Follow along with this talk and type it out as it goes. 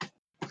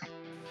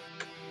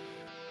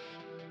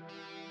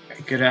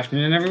Good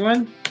afternoon,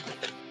 everyone.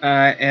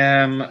 I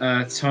am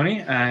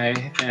Tony. I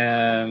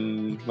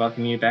am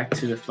welcoming you back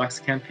to the Flux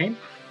campaign.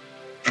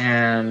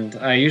 And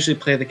I usually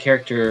play the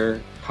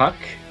character Puck,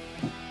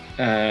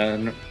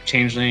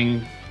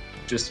 changeling,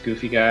 just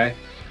goofy guy.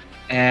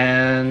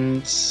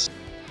 And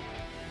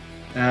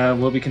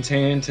we'll be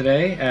continuing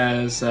today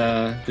as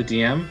the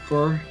DM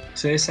for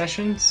today's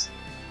sessions.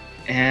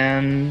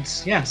 And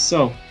yeah,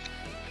 so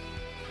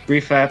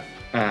brief wrap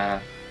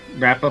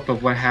up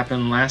of what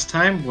happened last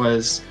time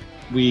was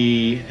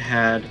we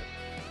had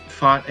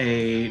fought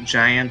a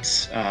giant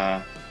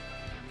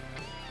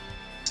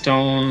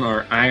stone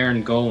or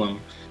iron golem,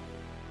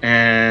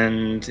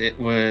 and it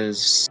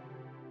was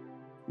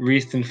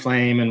wreathed in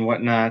flame and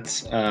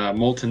whatnot,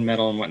 molten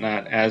metal and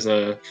whatnot.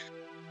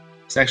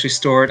 It's actually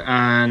stored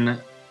on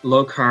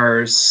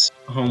Lokar's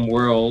home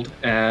world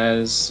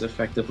as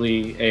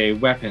effectively a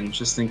weapon,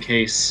 just in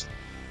case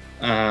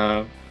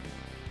the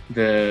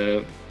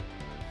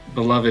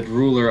beloved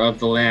ruler of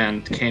the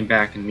land came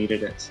back and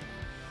needed it.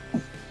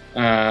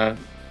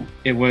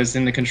 It was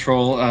in the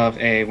control of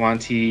a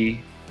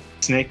Wanti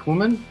snake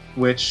woman,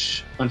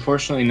 which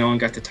unfortunately no one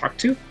got to talk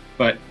to,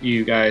 but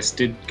you guys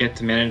did get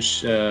to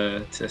manage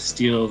to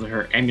steal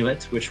her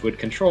amulet, which would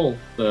control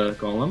the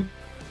golem.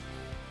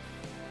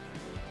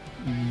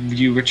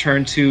 You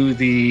return to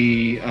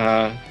the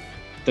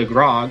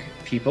Grog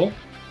people,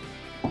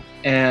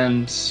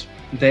 and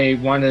they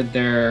wanted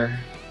their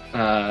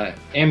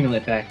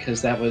amulet back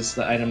because that was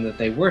the item that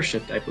they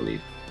worshipped, I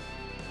believe.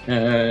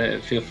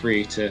 Feel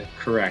free to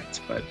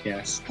correct, but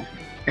yes.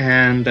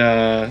 And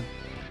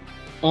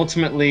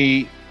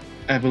ultimately,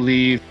 I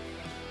believe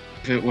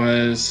it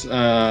was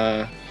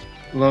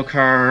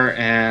Lokar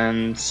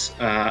and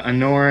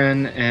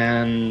Anoran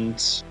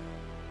and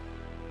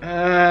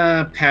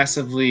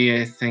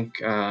passively, I think,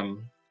 why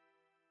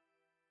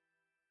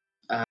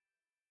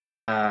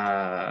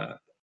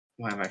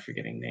am I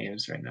forgetting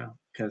names right now?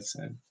 Because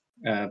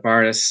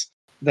Bardis,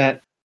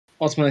 that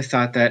ultimately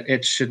thought that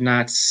it should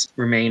not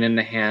remain in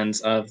the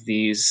hands of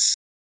these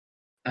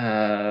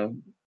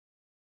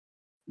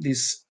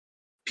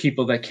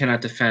people that cannot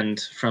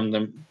defend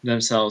from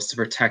themselves to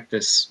protect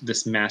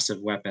this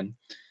massive weapon.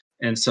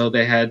 And so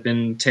they had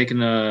taken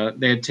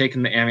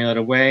the amulet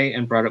away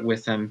and brought it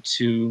with them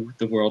to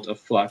the world of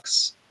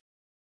Flux.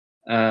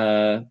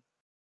 I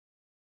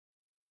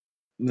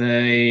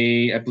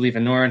believe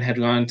Anoran had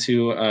gone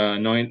to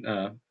anoint.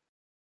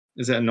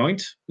 Is it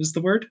anoint? Is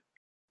the word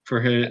for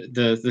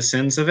the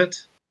sins of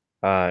it?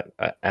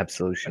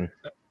 Absolution.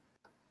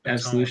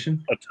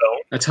 Absolution.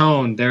 Atone.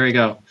 Atone. There we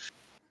go.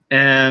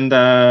 And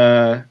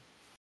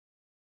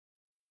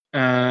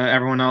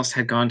everyone else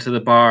had gone to the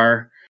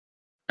bar.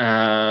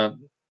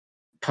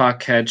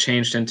 Puck had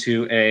changed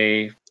into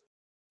a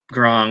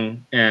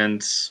Grong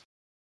and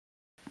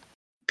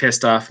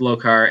pissed off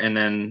Lokar, and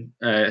then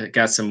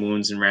got some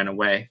wounds and ran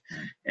away.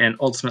 And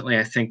ultimately,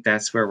 I think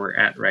that's where we're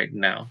at right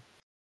now.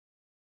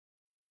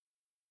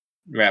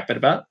 Wrap it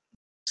about.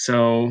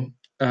 So,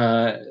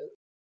 I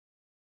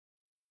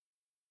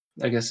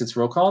guess it's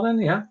roll call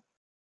then, yeah?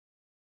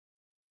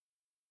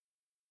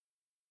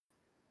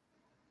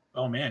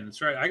 Oh man,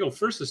 that's right. I go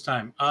first this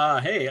time.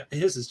 Hey,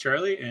 this is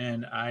Charlie,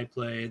 and I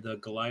play the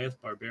Goliath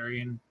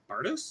Barbarian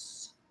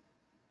Bardis.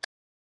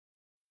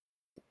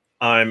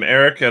 I'm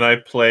Eric, and I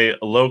play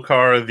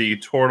Lokar, the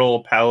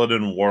Tortle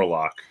Paladin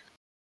Warlock.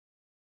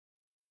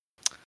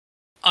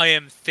 I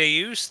am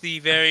Theus, the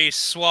very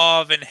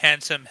suave and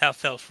handsome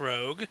half-elf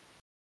rogue.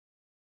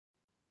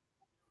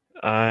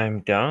 I'm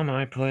Dom.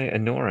 I play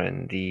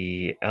Anoran,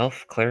 the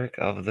elf cleric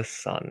of the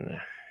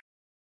sun.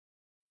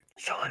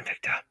 So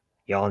Invicta,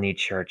 y'all need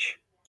church.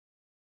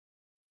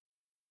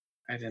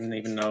 I didn't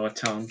even know a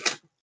tone.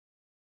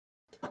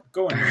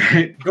 Go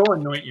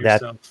anoint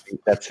yourself.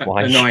 That's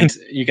why. Anoint.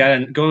 You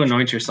gotta go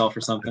anoint yourself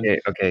or something.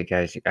 Okay,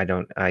 guys. I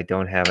don't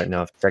have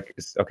enough.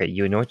 Okay,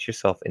 you anoint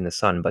yourself in the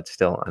sun, but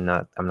still, I'm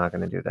not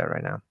gonna do that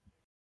right now.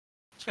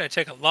 It's gonna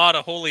take a lot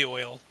of holy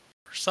oil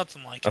or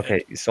something like that.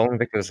 Okay, Soul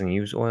Invicta doesn't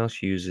use oil.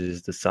 She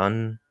uses the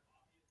sun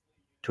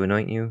to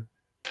anoint you.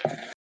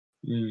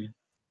 God.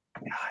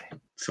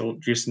 So you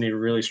just need a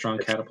really strong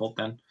catapult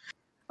then.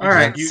 All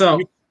right,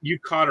 you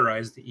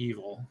cauterize the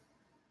evil.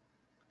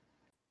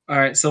 All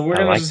right, so we're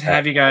gonna just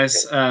have you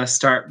guys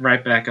start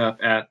right back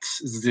up at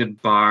the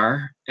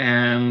bar.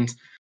 And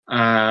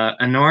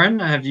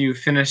Anoran, have you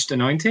finished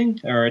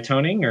anointing or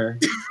atoning or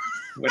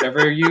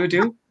whatever you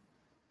do?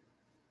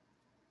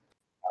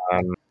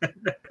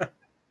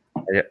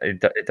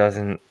 It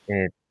doesn't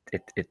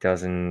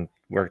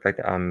work like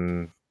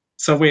that.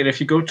 So wait, if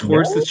you go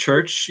towards the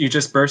church, you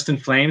just burst in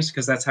flames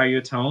because that's how you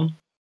atone?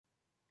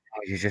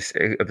 You just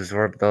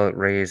absorb the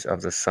rays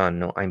of the sun.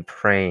 No, I'm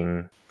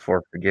praying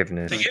for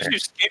forgiveness. It gives you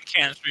skin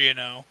cancer, you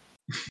know.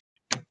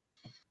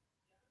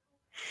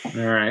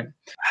 All right.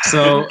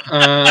 So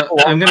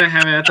I'm going to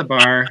have it at the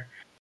bar.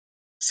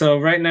 So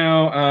right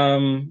now,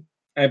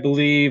 I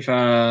believe,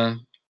 I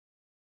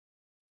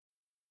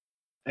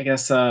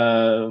guess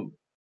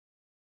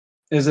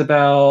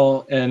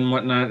Isabel and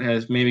whatnot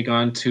has maybe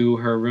gone to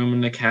her room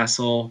in the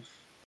castle.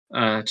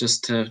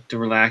 just to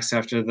relax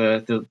after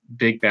the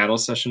big battle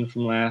session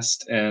from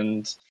last,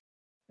 and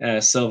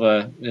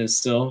Silva is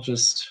still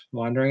just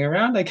wandering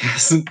around, I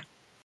guess.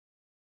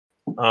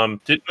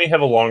 Didn't we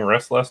have a long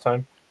rest last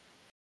time?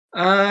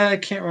 I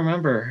can't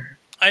remember.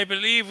 I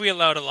believe we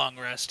allowed a long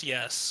rest.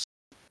 Yes.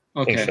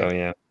 I Okay. think so,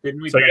 yeah.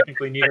 Didn't we So, yeah,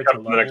 technically need it Pick to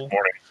up the next level?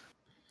 morning.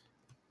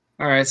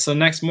 All right. So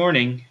next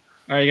morning,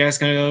 are you guys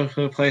gonna go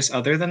to a place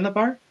other than the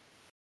bar?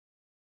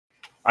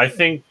 I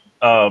think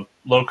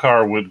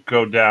Lokar would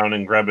go down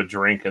and grab a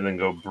drink and then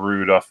go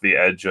brood off the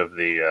edge of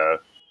the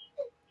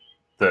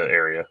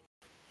area.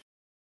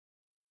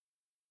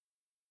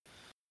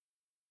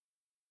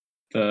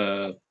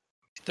 The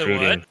The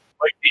Brooding. what?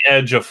 Like the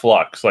edge of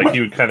Flux. Like he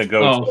would kind of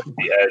go Oh. to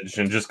the edge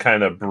and just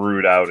kind of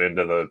brood out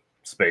into the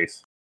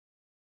space.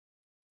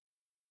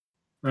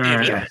 all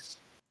right. Yeah.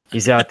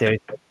 He's out there.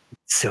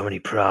 So many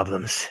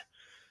problems.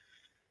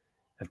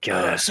 I've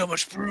got So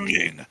much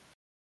brooding.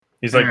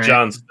 He's like Alright.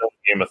 Jon Snow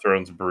in Game of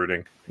Thrones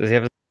brooding. Does he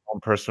have his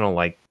own personal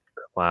like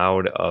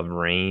cloud of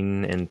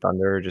rain and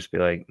thunder? Just be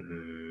like,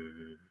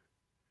 No,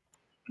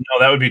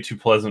 that would be too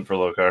pleasant for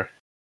Lokar.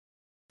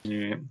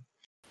 Yeah.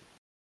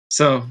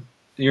 So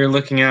you're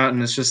looking out,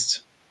 and it's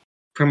just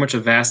pretty much a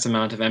vast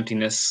amount of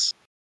emptiness.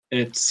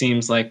 It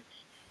seems like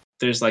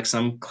there's like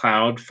some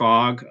cloud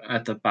fog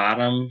at the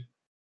bottom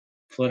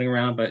floating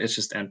around, but it's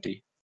just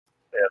empty.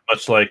 Yeah,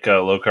 much like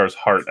Lokar's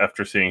heart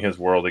after seeing his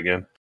world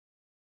again.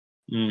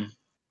 Mm.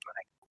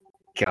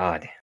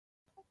 God.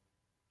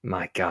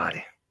 My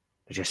God.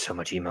 There's just so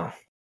much emo.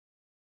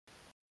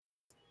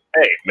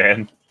 Hey,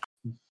 man.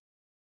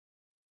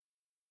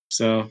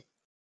 So,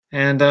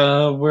 and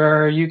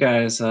where are you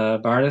guys?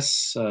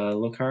 Bardis,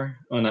 Lokar?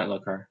 Oh, not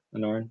Lokar.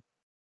 Anoran,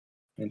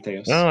 and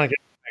Theos. No, I guess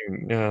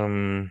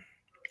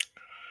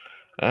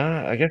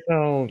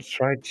I'll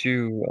try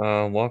to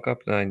walk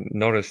up and I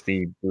notice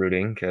the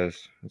brooding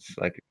because it's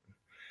like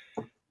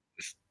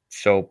it's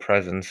so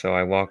present. So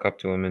I walk up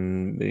to him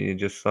and you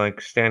just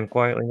like stand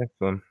quietly next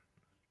to him.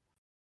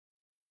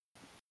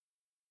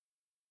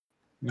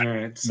 All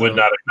right. So, Would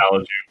not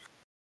acknowledge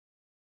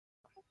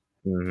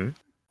you. Mm-hmm.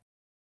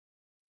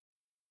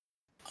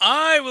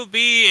 I will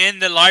be in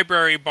the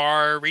library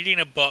bar reading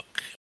a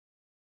book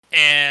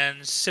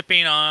and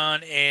sipping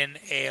on an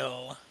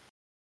ale.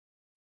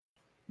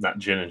 Not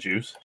gin and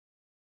juice.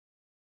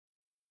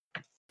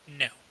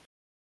 No.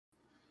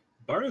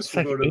 Bardis It's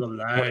will like go to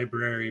the 8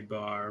 library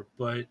bar,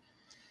 but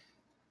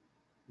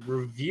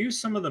review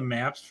some of the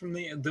maps from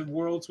the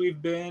worlds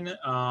we've been.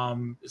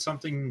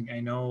 Something I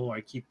know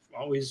I keep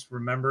always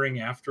remembering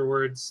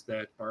afterwards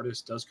that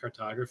Bardis does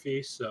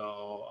cartography,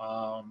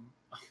 so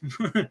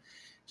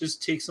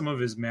just take some of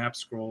his map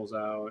scrolls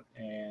out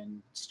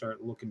and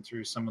start looking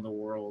through some of the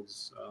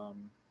worlds.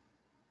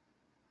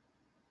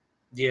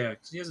 Yeah,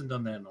 because he hasn't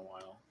done that in a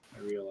while, I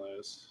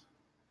realize.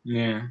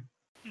 yeah.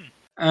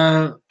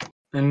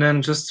 And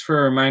then just for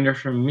a reminder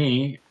from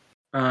me,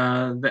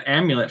 the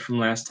amulet from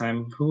last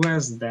time. Who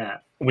has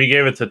that? We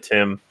gave it to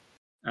Tim.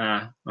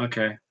 Ah,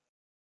 okay.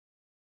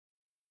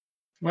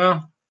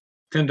 Well,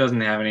 Tim doesn't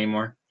have it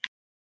anymore.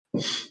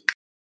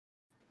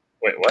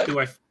 Wait, what?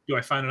 Do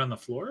I find it on the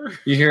floor?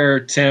 You hear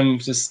Tim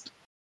just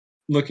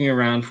looking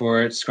around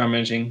for it,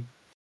 scrummaging.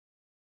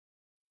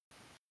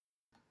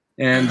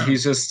 And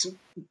he's just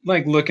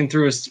like looking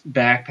through his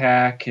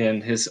backpack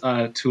and his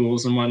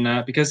tools and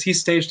whatnot because he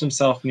staged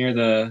himself near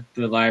the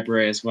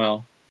library as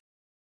well.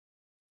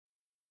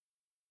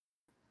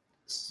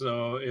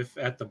 So if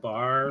at the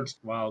bar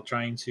while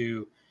trying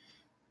to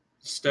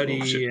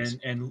study shit.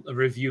 and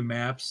review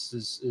maps,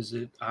 is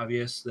it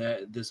obvious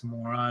that this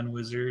moron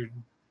wizard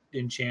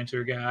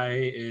enchanter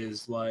guy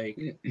is like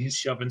He's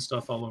shoving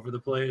stuff all over the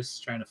place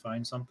trying to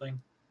find something?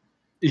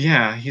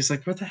 Yeah, he's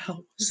like, "Where the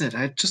hell is it?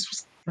 I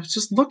was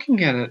just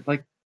looking at it,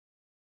 like."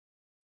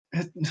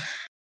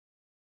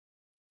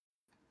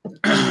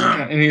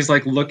 And he's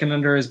like looking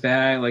under his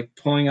bag, like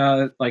pulling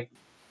out like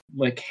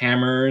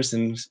hammers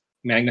and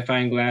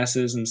magnifying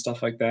glasses and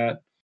stuff like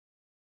that.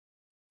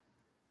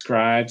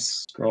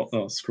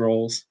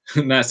 Scrolls,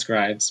 not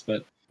scribes,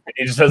 but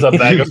He just has a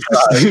bag of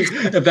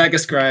fries. a bag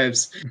of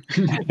scribes.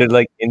 They're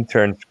like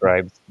intern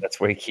scribes. That's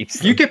where he keeps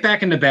them. You get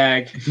back in the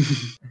bag.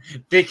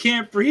 They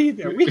can't breathe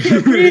there. We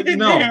can't breathe in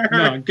there.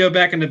 No, go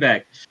back in the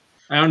bag.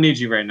 I don't need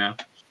you right now.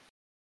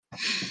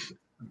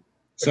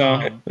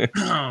 So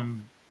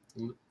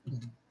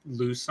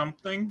lose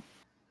something.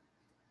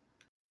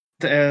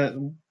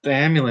 the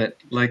amulet,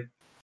 like,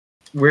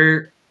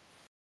 where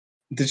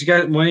did you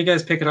guys? When you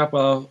guys pick it up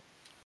while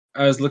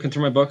I was looking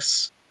through my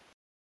books?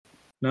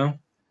 No.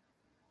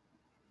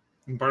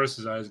 And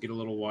Bardis' eyes get a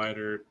little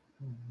wider.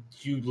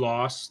 You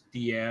lost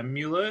the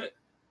amulet?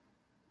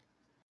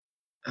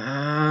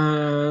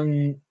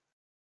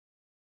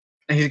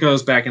 He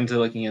goes back into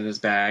looking in his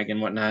bag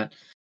and whatnot.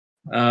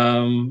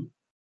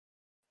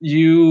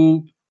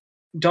 You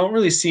don't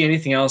really see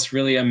anything else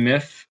really a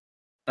myth.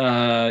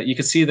 You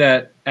could see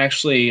that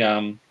actually.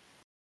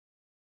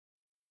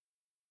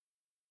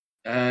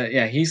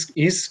 Yeah,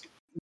 he's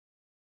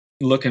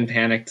looking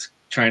panicked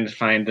trying to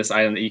find this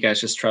item that you guys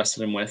just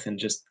trusted him with and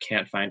just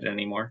can't find it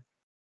anymore.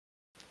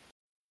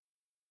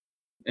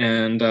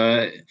 And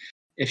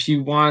if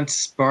you want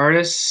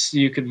Bardis,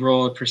 you could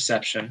roll a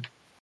perception.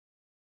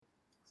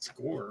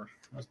 Score.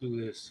 Let's do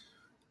this.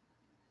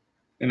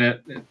 And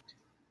it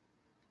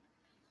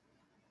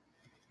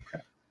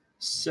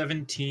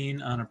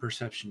 17 on a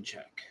perception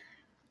check.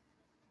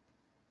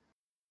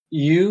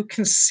 you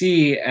can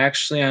see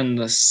actually on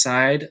the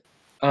side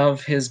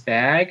of his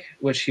bag,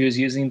 which he was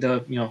using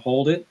to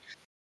hold it,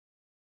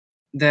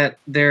 that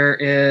there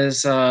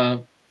is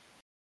a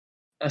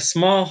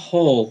small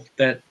hole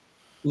that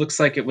looks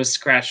like it was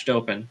scratched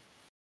open.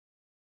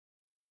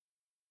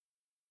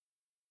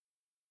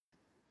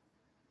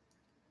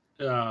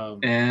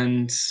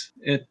 And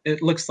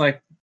it looks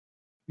like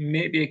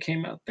maybe it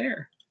came out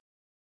there.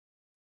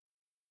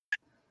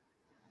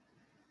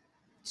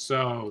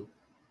 So,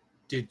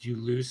 did you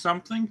lose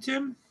something,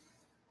 Tim?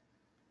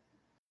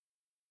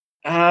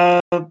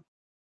 You're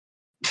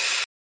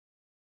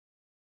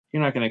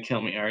not gonna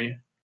kill me, are you?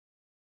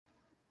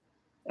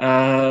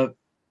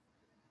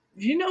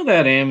 You know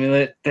that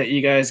amulet that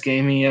you guys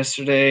gave me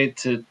yesterday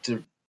to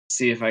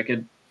see if I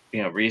could,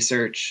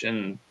 research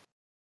and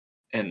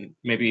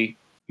maybe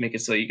make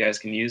it so you guys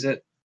can use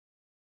it?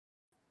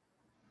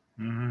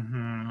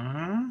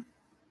 Mm-hmm.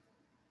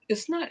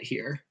 It's not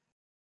here.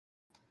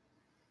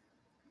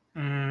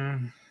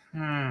 Mm-hmm.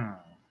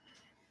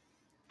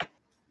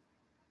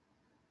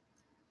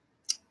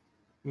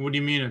 What do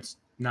you mean it's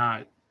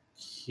not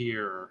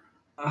here?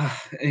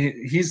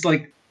 He's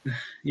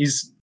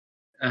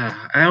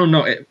I don't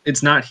know.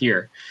 It's not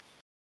here.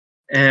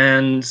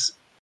 And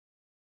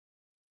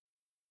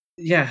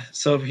yeah,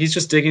 so he's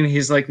just digging.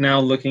 He's like now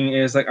looking.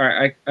 Is like, all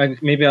right, I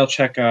maybe I'll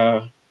check.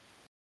 God,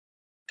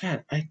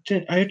 I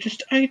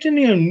didn't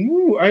even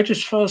move. I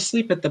just fell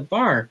asleep at the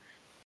bar.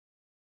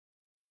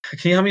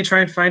 Can you help me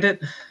try and find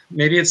it?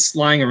 Maybe it's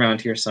lying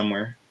around here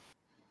somewhere.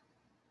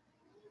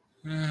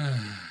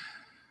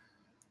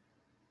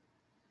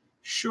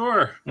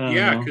 Sure.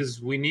 Yeah,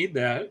 because we need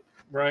that,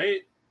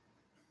 right?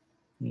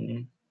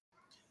 Mm.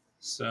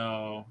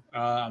 So,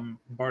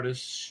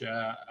 Bardis,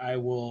 I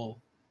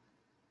will.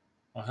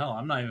 Well, hell,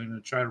 I'm not even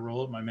going to try to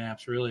roll up my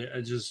maps. Really,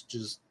 I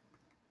just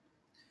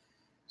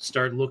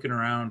start looking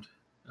around.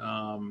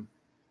 I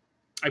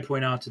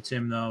point out to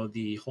Tim though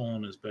the hole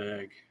in his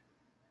bag.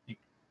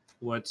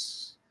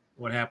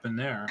 What happened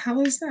there?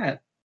 How is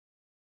that?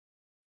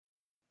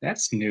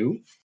 That's new.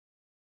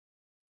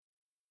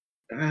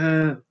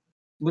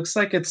 Looks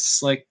like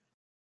it's like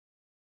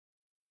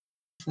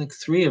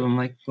three of them,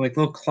 like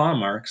little claw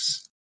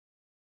marks.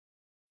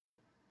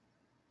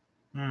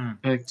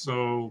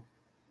 So,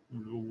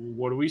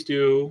 what do we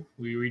do?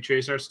 We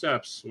retrace our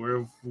steps.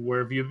 Where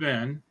have you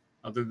been,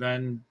 other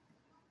than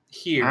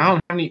here? I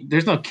don't have any.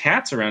 There's no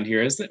cats around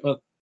here, is there?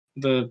 Well,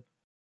 I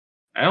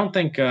don't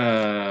think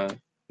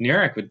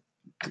Nirek would.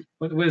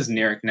 What is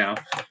Nirek now?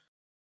 I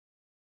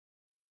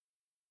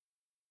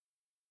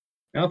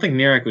don't think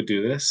Nirek would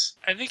do this.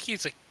 I think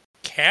he's a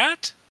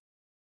cat.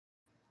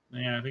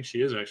 Yeah, I think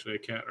she is actually a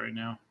cat right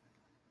now.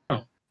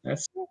 Oh,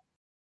 that's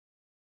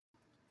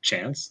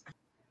chance.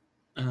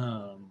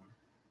 All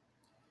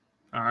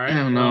right. I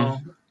don't know.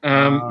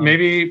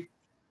 Maybe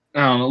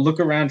I don't know. Look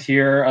around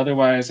here.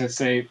 Otherwise, I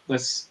say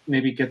let's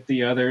maybe get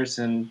the others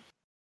and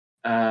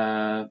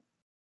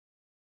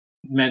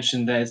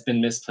mention that it's been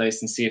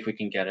misplaced and see if we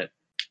can get it.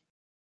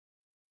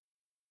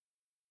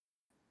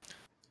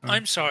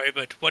 I'm sorry,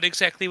 but what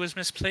exactly was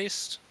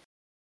misplaced?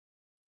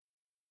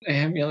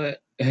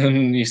 Amulet.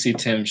 And you see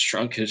Tim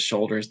shrunk his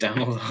shoulders down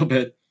a little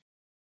bit.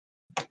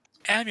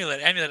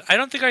 Amulet. I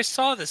don't think I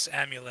saw this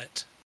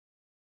amulet.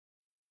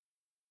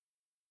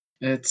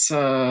 It's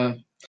I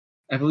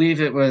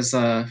believe it was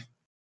like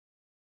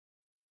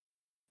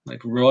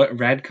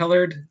red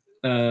colored.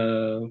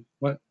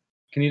 What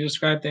can you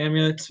describe the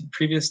amulet,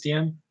 previous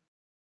DM?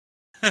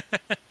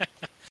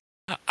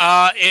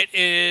 It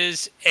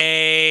is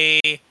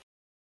a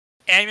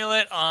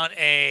amulet on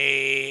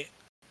a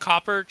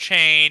copper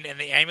chain, and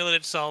the amulet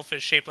itself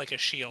is shaped like a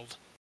shield.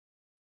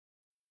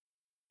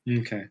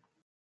 Okay.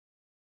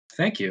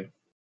 Thank you.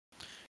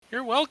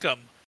 You're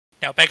welcome.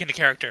 Now back into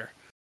character.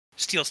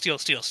 Steal.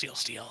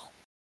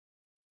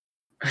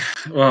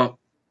 Well,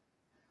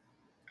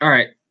 all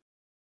right.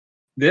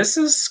 This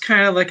is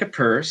kind of like a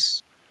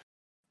purse.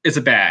 It's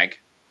a bag,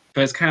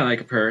 but it's kind of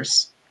like a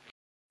purse,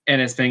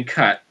 and it's been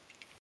cut.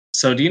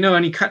 So, do you know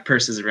any cut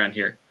purses around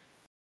here?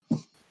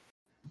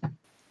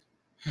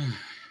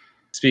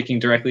 Speaking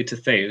directly to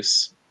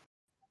Theus.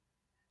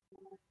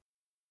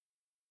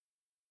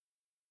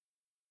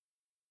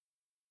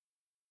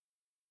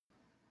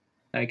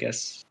 I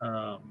guess.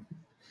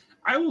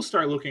 I will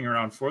start looking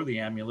around for the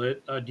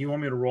amulet. Do you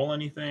want me to roll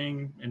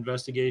anything?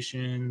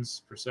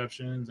 Investigations,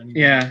 perceptions,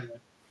 anything? Yeah, like that?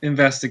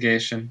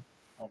 investigation.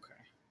 Okay.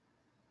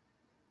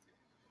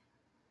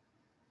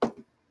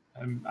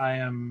 I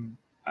am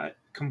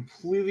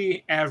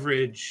completely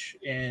average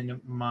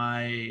in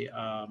my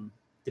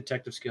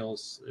detective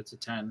skills. It's a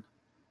 10.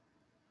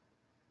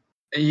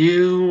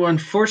 You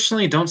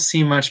unfortunately don't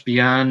see much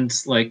beyond,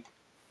 like,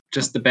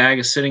 just the bag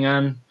is sitting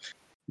on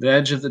the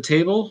edge of the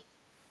table,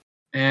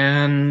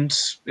 and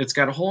it's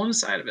got a hole in the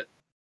side of it.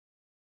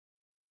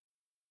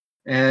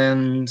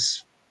 And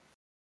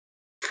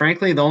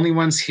frankly, the only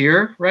ones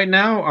here right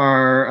now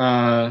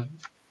are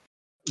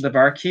the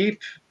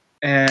barkeep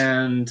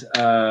and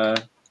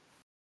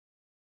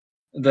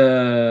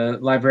the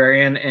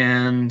librarian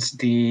and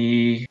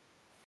the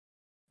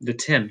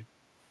Tim,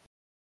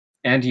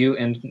 and you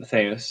and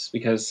Theus,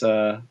 because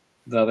the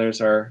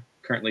others are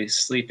currently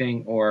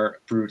sleeping or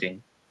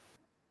brooding.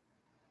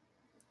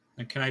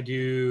 And can I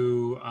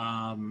do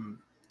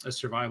a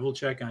survival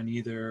check on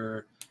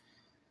either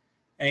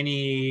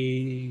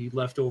any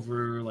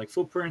leftover like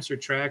footprints or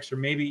tracks, or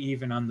maybe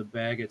even on the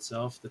bag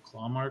itself, the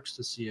claw marks,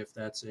 to see if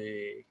that's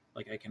I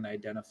can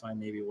identify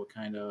maybe what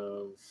kind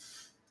of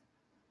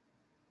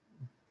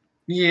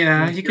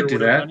Yeah, you creature could do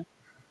would have done that. it?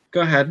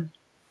 Go ahead.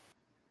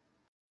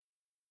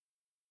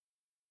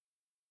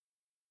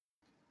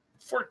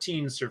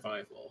 14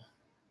 survival.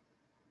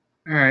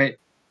 All right.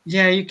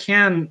 Yeah, you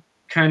can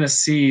kind of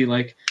see,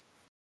 like,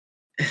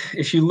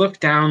 if you look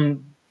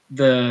down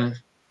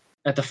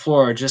at the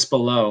floor just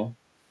below,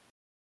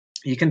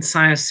 you can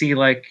kind of see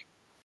like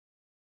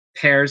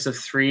pairs of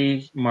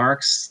 3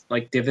 marks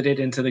like divoted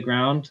into the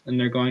ground, and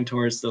they're going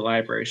towards the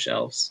library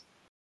shelves.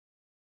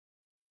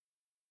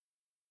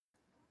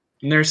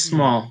 And they're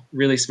small,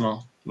 really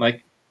small,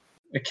 like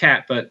a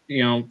cat, but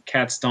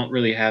cats don't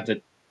really have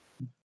the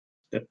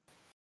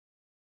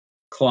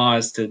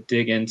claws to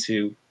dig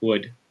into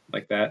wood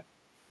like that.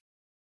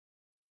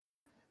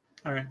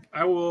 All right,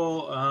 I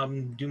will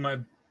do my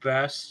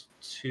best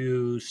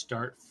to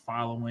start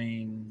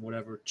following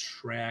whatever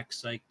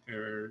tracks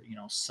or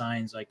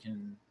signs I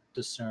can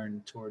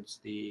discern towards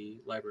the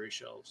library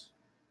shelves.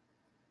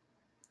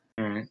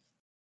 All right.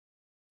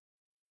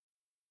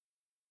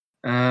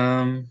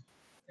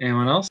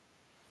 Anyone else?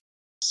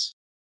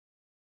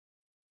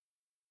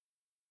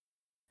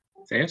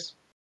 Theus?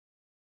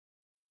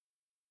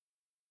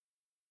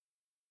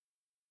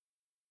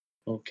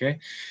 Okay.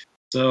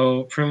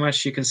 So pretty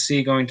much you can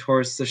see going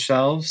towards the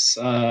shelves.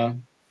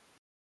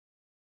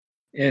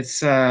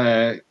 It's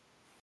going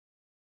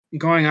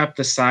up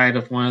the side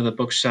of one of the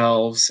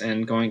bookshelves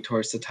and going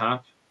towards the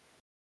top.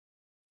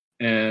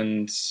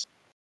 And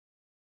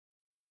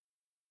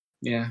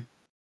yeah,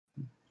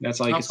 that's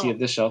all you How can see tall? of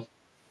this shelf.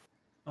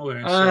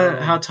 Okay,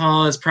 How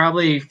tall is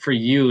probably for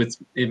you?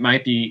 It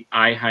might be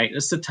eye height.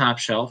 It's the top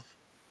shelf.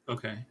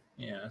 okay,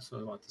 yeah, that's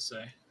what I want to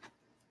say.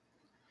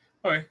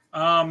 Okay,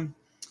 I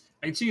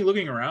can see you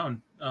looking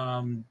around,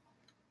 and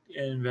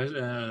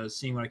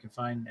seeing what I can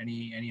find.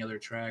 Any other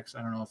tracks?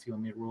 I don't know if you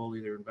want me to roll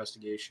either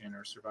investigation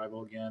or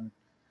survival again.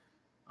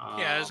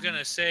 Yeah, I was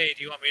gonna say,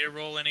 do you want me to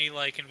roll any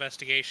like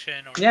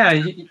investigation or? Yeah,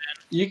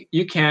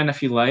 you can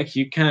if you like.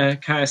 You kind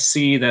of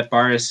see that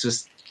Bardis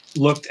just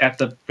looked at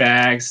the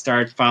bag,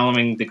 start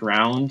following the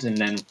ground, and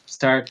then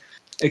start.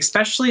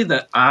 Especially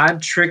the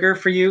odd trigger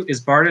for you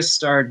is Bardis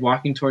started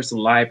walking towards the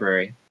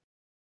library.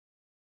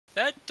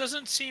 That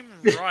doesn't seem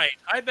right.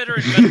 I better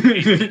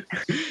investigate.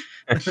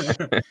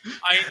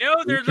 I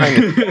know there's a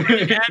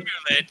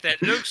amulet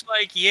that looks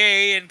like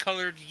yay and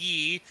colored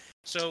ye.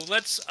 So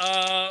let's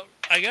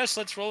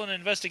let's roll an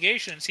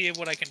investigation and see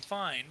what I can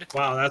find.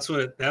 Wow, that's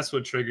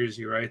what triggers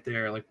you right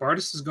there. Like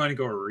Bardis is going to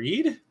go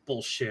read?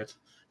 Bullshit.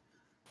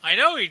 I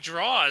know he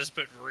draws,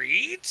 but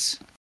reads?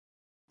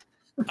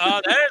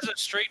 That is a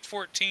straight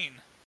 14.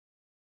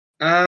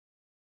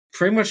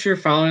 Pretty much you're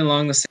following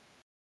along the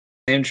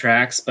same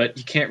tracks, but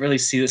you can't really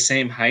see the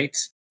same height.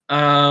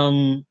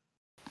 I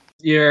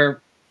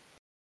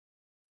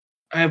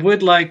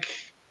would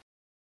like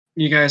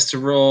you guys to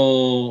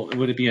roll.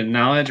 Would it be a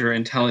knowledge or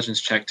intelligence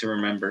check to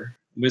remember?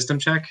 Wisdom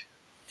check?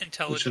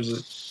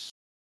 Intelligence.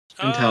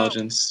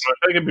 Intelligence. I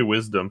think it'd be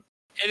wisdom.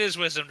 It is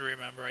wisdom to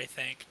remember, I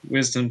think.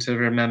 Wisdom to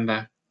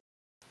remember.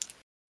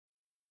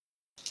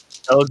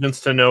 Intelligence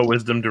to know,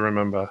 wisdom to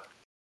remember.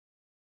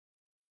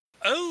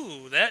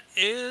 Oh, that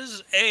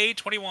is a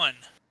 21.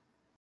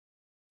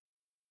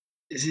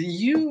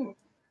 You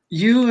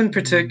in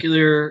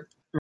particular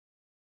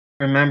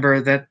remember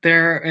that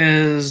there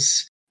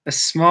is a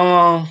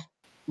small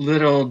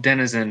little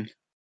denizen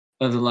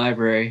of the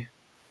library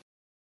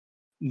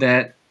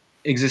that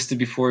existed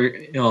before,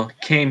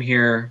 came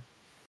here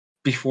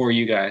before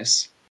you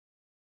guys.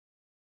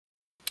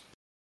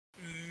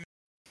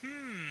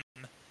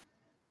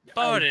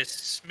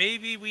 Bardis,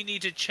 maybe we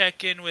need to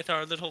check in with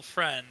our little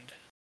friend.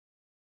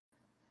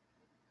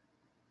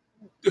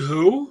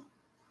 Who?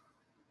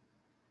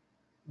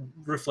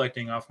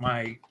 Reflecting off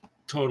my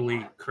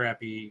totally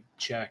crappy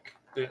check,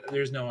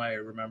 there's no way I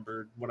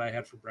remembered what I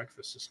had for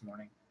breakfast this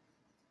morning.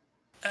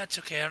 That's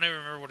okay. I don't even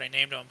remember what I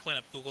named him. I'm pulling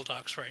up Google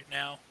Docs right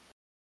now.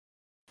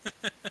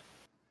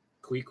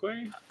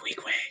 Queequeg?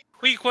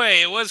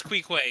 Queequeg. It was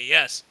Queequeg,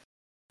 yes.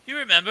 You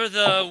remember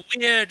the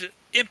weird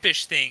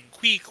impish thing,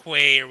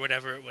 Queequeg or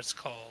whatever it was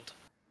called.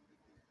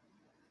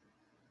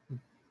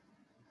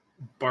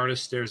 Bardis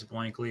stares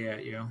blankly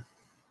at you.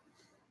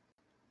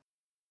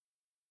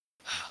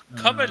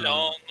 Come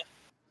along.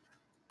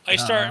 I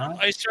start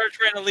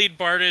trying to lead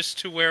Bardis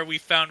to where we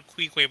found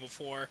Queequeg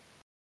before.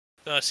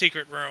 The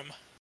secret room.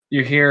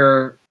 You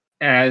hear,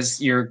 as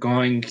you're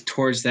going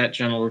towards that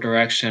general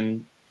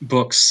direction,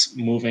 books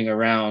moving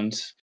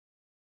around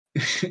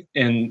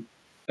in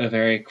a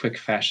very quick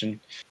fashion.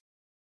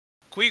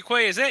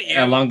 Queequeg, is that you?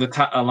 Along the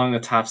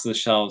tops of the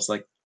shelves,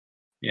 like,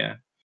 yeah.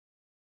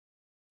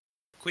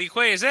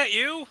 Queequeg, is that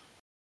you?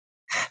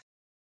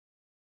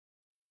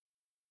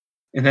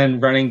 And then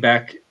running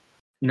back,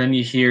 and then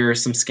you hear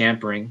some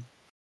scampering.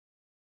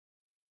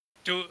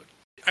 Do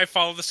I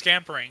follow the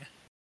scampering?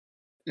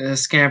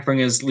 Scampering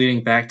is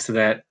leading back to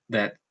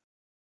that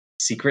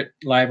secret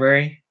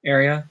library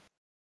area.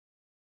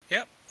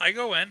 Yep, I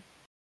go in.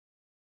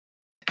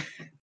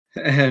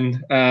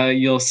 And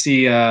you'll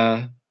see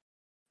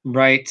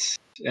right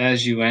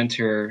as you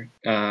enter,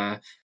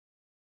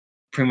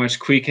 pretty much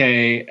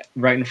Queequeg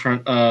right in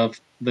front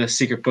of the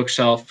secret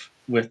bookshelf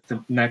with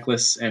the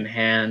necklace in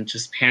hand,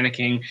 just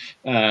panicking,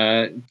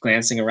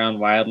 glancing around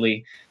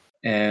wildly.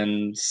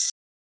 And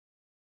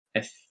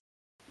if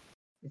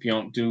you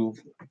don't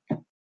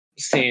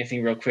say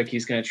anything real quick,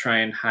 he's going to try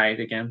and hide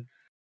again.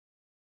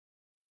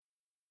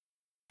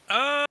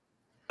 Oh,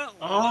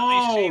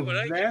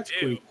 that's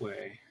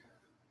Queequeg.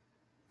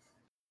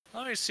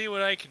 Let me see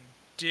what I can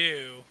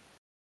do.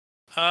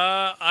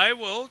 I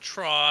will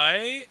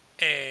try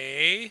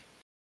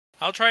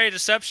I'll try a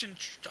deception.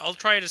 I'll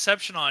try a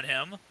deception on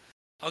him.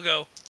 I'll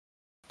go,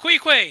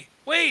 Queequeg,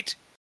 wait!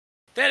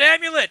 That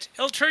amulet!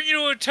 It'll turn you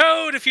to a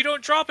toad if you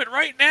don't drop it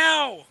right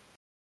now!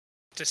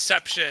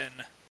 Deception.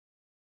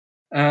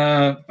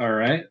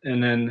 Alright,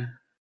 and then...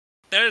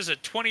 That is a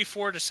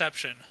 24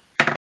 deception.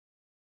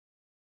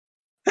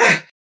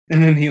 And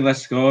then he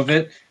lets go of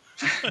it.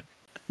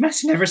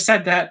 Master never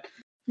said that.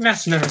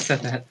 Master never said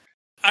that.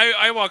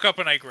 I walk up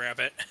and I grab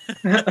it.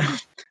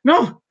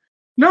 No,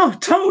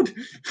 Toad!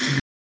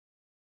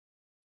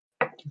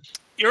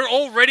 You're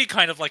already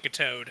kind of like a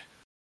toad.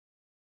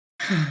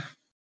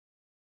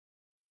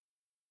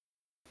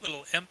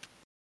 Little imp.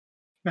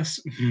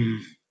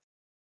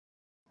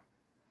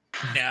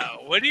 Now,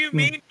 what do you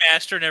mean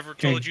Master never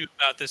told you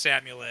about this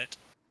amulet?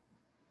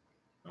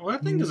 Well,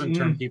 that thing doesn't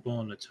turn people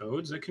into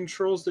toads. It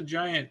controls the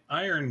giant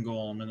iron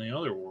golem in the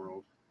other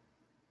world.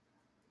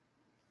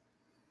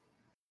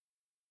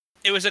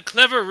 It was a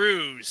clever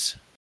ruse.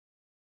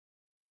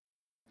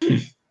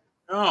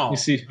 Oh. You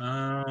see,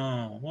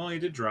 well, he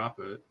did drop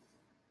it.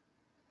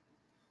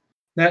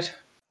 that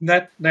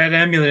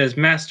amulet is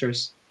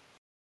Master's.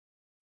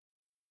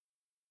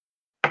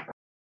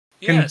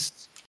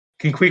 Yes.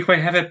 Can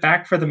Queequeg have it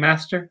back for the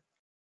Master?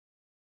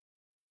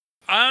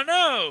 I don't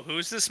know.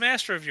 Who's this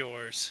master of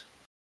yours?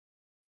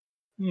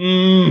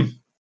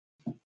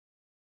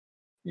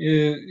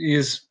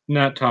 He's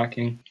not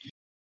talking.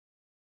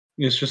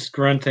 He's just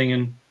grunting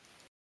and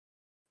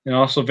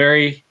also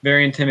very,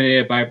 very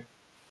intimidated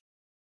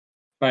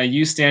by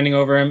you standing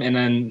over him, and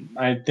then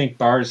I think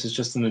Bardis is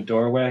just in the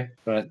doorway,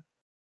 but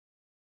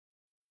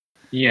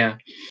yeah.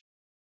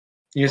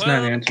 He's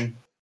not answering.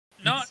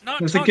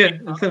 It's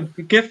talking. It's a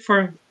gift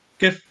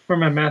for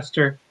my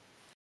master.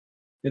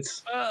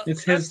 It's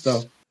his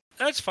though.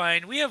 That's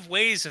fine. We have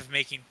ways of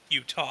making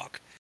you talk.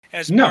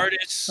 As No,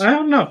 Bardis, I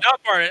don't know.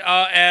 not Bardis.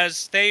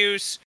 As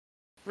Theus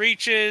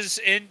reaches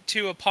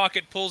into a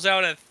pocket, pulls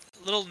out a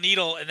little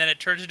needle, and then it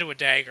turns into a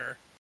dagger.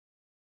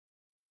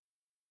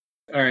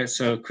 All right,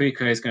 so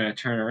Queequeg is going to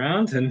turn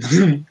around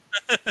and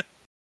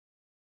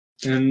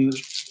and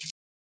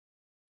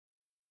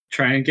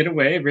try and get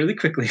away really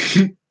quickly.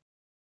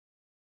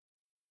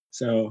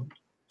 So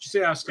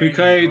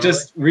Queequeg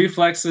just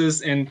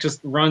reflexes and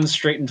just runs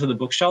straight into the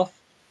bookshelf.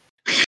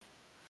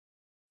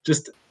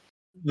 Just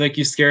like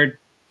you scared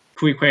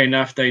Queequeg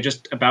enough that he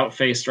just about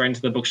faced right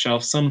into the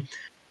bookshelf. Some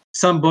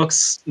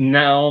books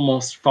now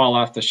almost fall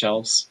off the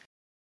shelves.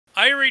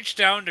 I reach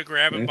down to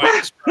grab him by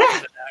the scruff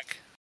of the neck.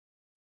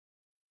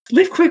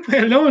 Leave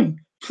Queequeg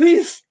alone,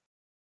 please.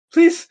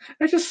 It's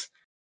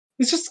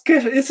just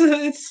good.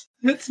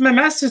 It's my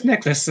master's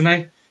necklace, and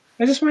I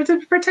just wanted to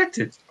be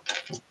protected.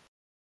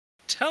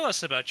 Tell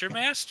us about your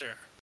master.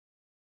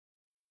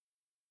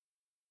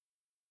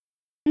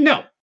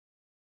 No.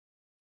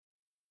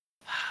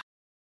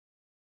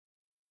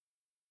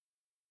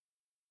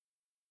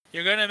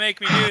 You're gonna make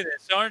me do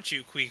this, aren't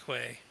you,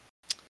 Queequeg?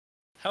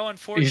 How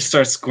unfortunate. He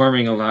starts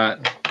squirming a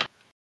lot.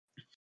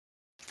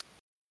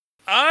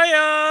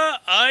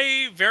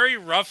 I very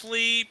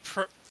roughly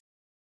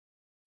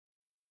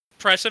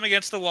press him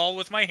against the wall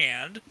with my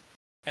hand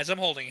as I'm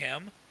holding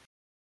him,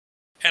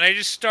 and I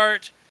just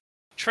start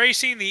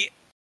tracing the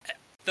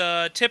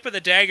tip of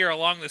the dagger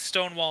along the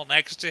stone wall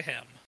next to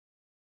him,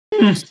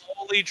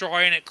 slowly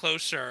drawing it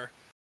closer.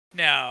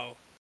 Now,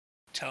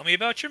 tell me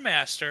about your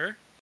master.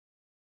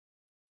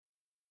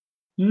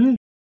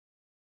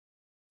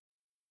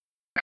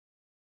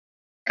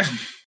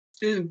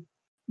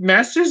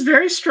 Master's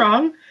very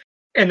strong,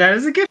 and that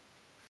is a gift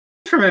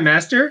for my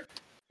master.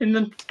 And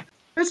then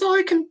that's all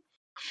I can.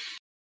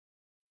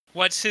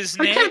 What's his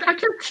name?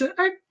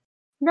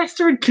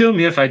 Master would kill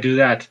me if I do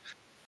that.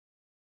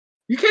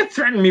 You can't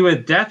threaten me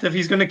with death if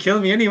he's going to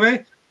kill me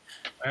anyway.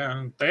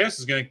 And Theus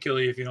is going to kill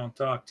you if you don't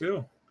talk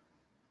too.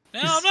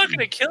 No, I'm not going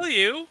to kill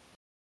you.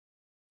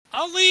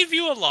 I'll leave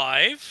you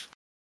alive.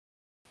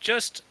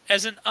 Just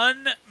as an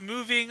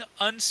unmoving,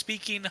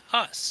 unspeaking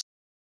husk.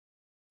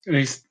 And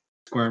he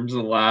squirms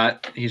a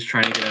lot. He's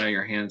trying to get out of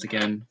your hands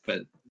again,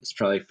 but it's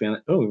probably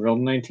failing. Oh, we rolled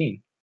a 19.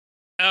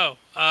 Oh,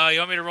 you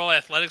want me to roll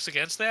athletics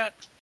against that?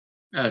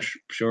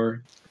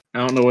 Sure. I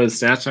don't know what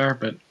his stats are,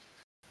 but...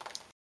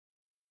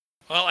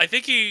 Well, I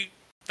think the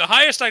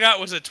highest I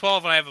got was a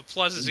 12, and I have a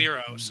plus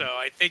 0, so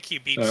I think he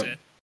beats it.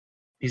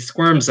 He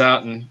squirms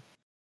out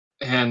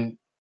and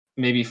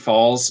maybe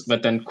falls,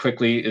 but then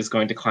quickly is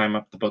going to climb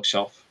up the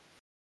bookshelf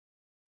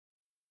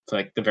to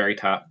like the very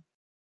top.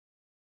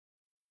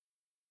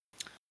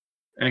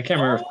 And I can't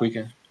remember if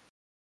Queequeg.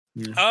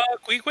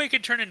 Queequeg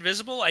can turn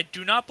invisible. I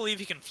do not believe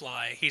he can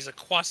fly. He's a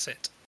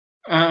Quasit.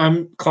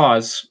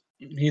 Claws.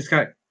 He's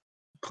got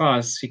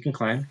claws. He can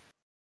climb.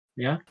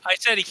 Yeah? I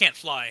said he can't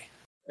fly.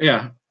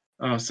 Yeah.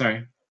 Oh,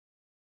 sorry.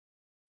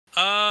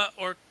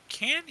 Or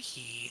can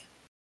he?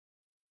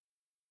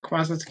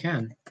 Quasits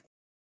can.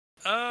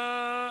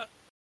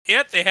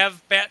 Yep, they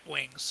have bat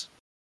wings.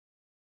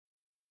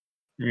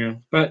 Yeah.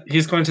 But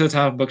he's going to the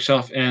top of the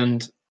bookshelf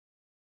and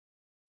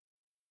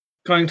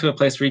going to a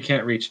place where he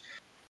can't reach.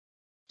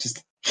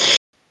 Just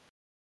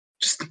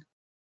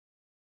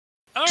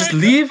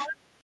leave.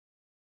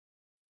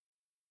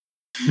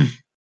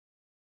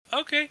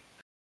 Okay.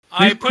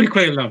 Leave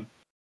Queequeg alone.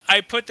 I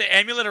put the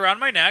amulet around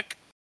my neck,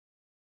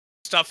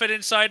 stuff it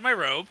inside my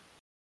robe.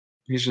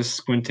 He's just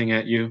squinting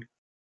at you.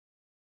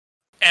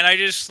 And I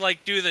just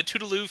like do the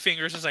toodaloo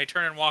fingers as I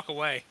turn and walk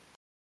away.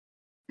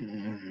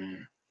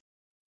 Mm-hmm.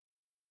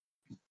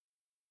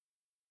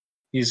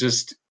 He's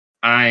just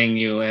eyeing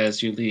you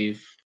as you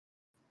leave.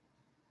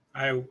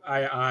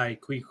 I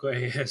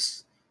Queequeg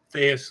as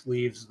Theus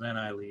leaves, then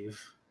I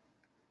leave.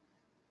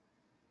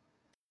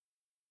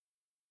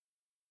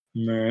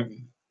 Right.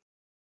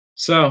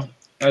 So,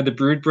 are the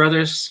Brood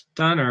Brothers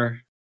done,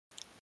 or?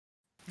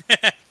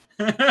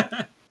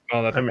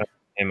 Well, that's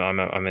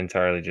I'm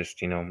entirely just,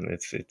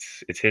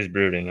 it's his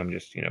brooding. I'm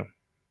just,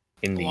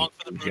 in the. Along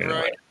for the brood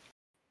ride.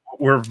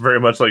 We're very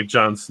much like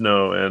Jon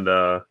Snow and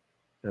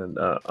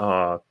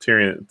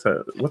Tyrion.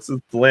 What's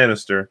the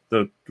Lannister,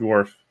 the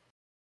dwarf?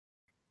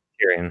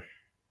 Tyrion.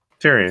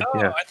 Oh,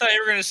 Yeah. I thought you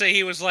were going to say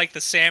he was like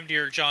the Sam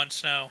Deer Jon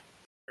Snow.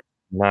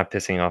 Not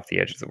pissing off the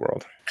edge of the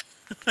world.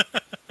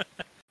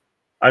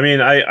 I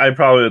mean, I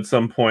probably at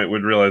some point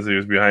would realize he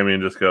was behind me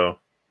and just go,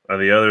 "Are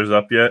the others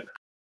up yet?"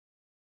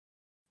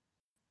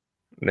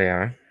 They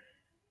are.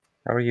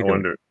 How are you I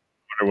doing? wonder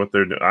what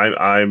they're doing.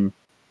 I'm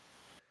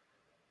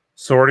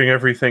sorting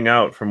everything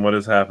out from what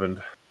has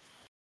happened.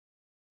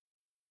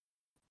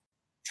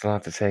 It's a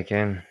lot to take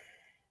in.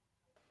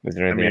 Is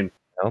there anything I can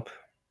help?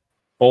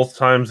 Both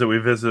times that we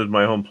visited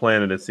my home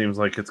planet, it seems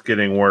like it's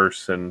getting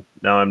worse, and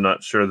now I'm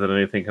not sure that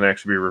anything can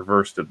actually be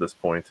reversed at this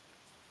point.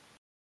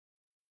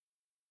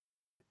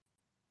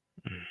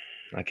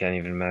 I can't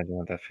even imagine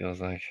what that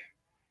feels like.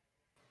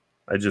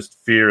 I just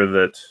fear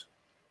that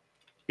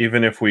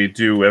even if we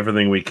do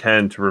everything we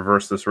can to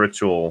reverse this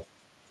ritual,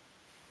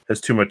 has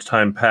too much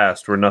time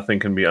passed where nothing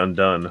can be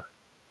undone.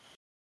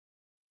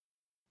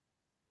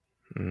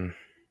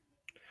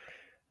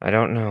 I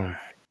don't know.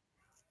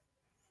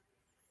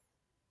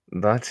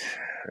 But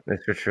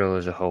this ritual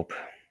is a hope.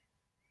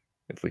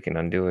 If we can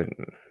undo it,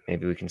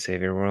 maybe we can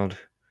save your world.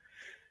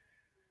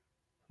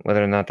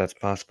 Whether or not that's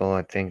possible,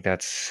 I think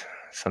that's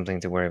something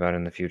to worry about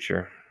in the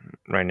future.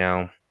 Right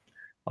now,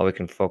 all we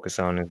can focus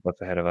on is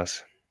what's ahead of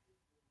us.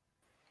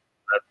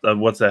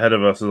 What's ahead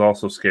of us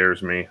also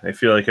scares me. I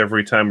feel like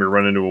every time we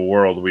run into a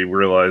world, we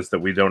realize that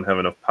we don't have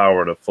enough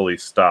power to fully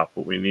stop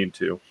what we need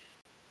to.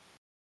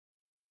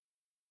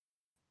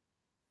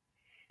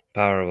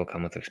 Power will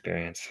come with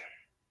experience.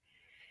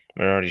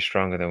 We're already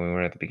stronger than we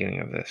were at the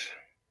beginning of this.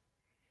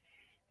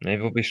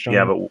 Maybe we'll be stronger.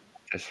 Yeah, but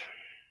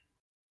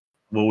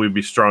will we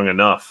be strong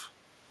enough?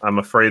 I'm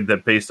afraid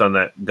that based on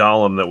that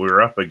golem that we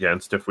were up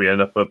against, if we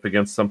end up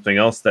against something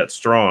else that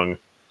strong,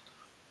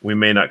 we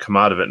may not come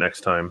out of it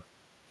next time.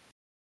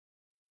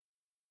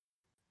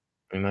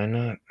 We might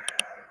not.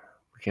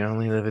 We can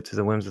only leave it to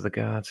the whims of the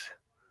gods.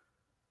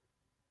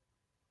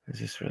 Is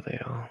this really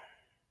all?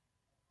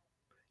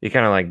 He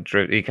kind of like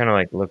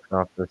looks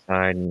off to the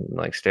side and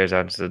like stares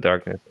out into the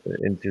darkness,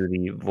 into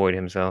the void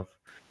himself.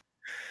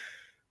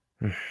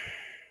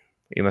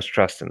 You must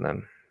trust in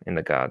them, in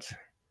the gods.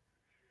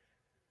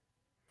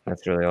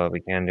 That's really all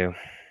we can do.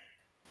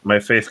 My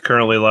faith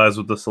currently lies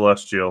with the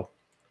Celestial.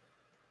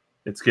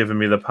 It's given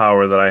me the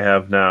power that I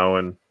have now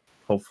and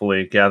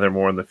hopefully gather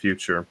more in the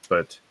future,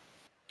 but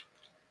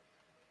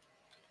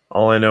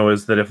all I know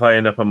is that if I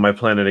end up on my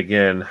planet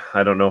again,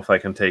 I don't know if I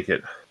can take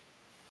it.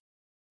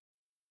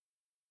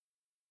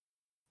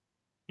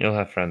 You'll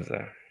have friends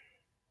there.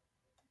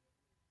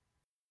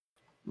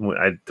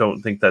 I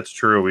don't think that's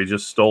true. We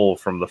just stole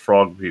from the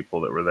frog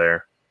people that were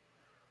there.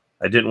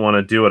 I didn't want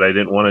to do it. I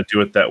didn't want to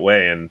do it that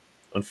way, and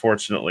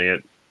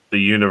unfortunately, the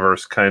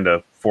universe kind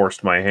of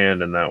forced my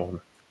hand in that one.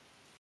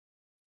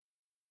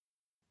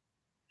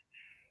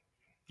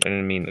 I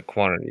didn't mean the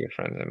quantity of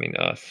friends. I mean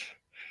us.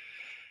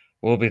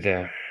 We'll be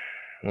there.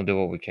 We'll do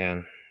what we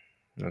can.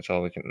 That's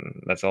all we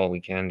can. That's all we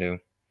can do.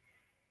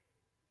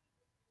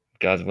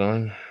 God's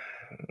willing,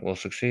 we'll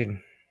succeed.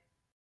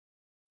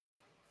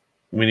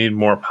 We need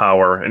more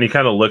power. And he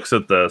kind of looks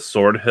at the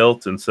sword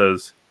hilt and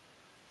says,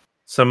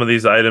 some of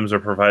these items are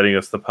providing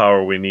us the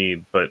power we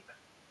need, but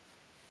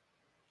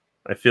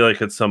I feel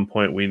like at some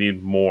point we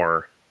need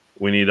more.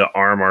 We need to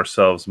arm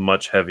ourselves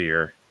much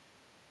heavier,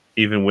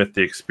 even with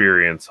the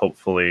experience.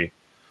 Hopefully,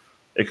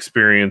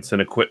 experience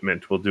and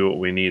equipment will do what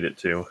we need it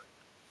to.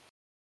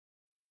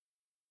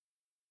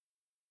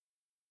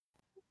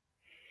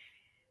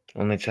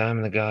 Only time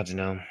and the gods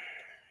know.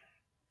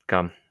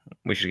 Come,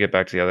 we should get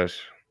back to the others.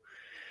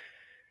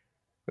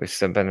 We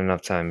spent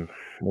enough time.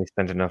 We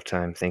spent enough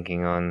time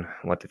thinking on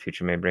what the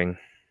future may bring.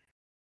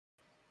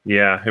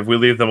 Yeah, if we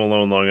leave them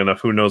alone long enough,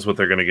 who knows what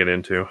they're going to get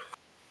into?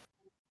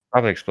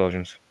 Probably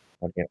explosions.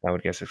 I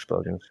would guess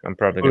explosions. I'm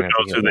probably Who gonna have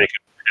to knows who heal. they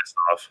can piss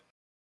off?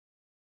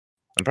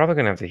 I'm probably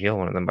gonna have to heal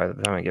one of them by the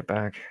time I get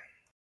back.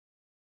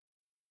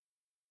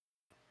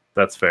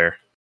 That's fair.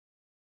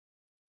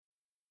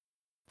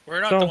 We're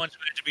not So- the ones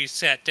who had to be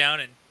sat down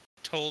and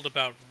told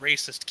about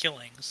racist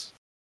killings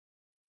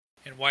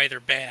and why they're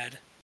bad.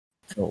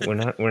 No,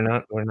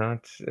 we're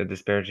not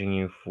disparaging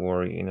you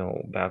for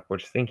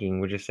backwards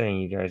thinking. We're just saying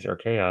you guys are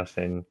chaos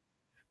and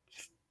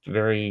just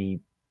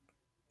very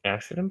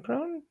accident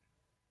prone.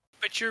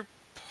 But you're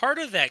part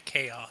of that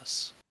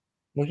chaos.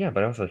 Well, yeah,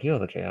 but also heal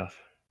the chaos.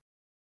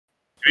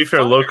 To be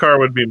fair, Fire. Lokar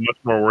would be much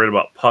more worried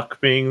about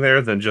Puck being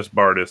there than just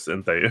Bardus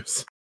and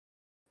Theus.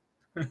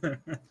 One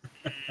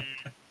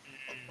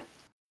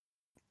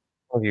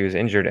of you is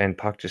injured, and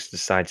Puck just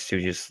decides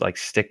to just like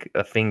stick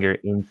a finger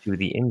into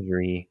the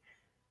injury.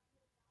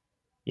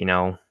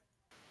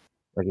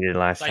 Like he did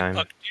last Like time.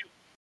 Puck do.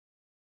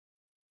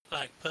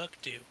 Like Puck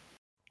do.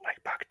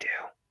 Like Puck do.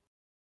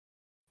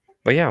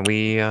 But yeah,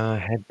 we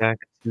head back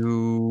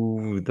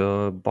to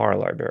the bar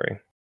library.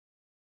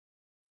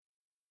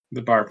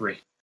 The Barbary.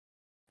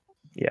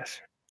 Yes.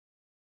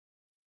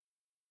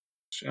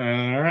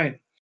 All right.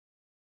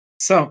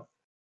 So,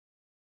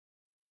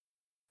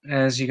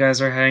 as you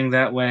guys are heading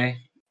that way,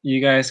 you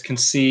guys can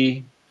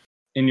see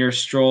in your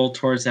stroll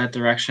towards that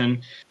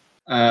direction,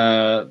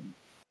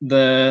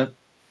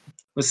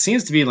 what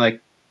seems to be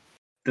like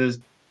the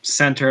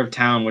center of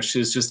town, which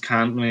is just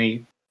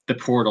constantly the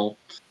portal.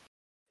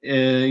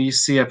 You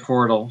see a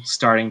portal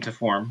starting to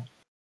form.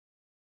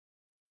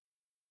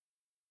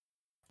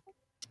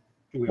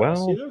 Do we all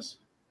Well- see this?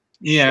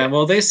 Yeah,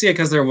 well, they see it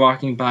because they're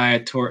walking by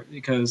it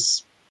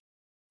because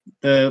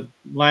the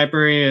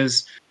library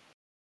is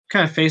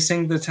kind of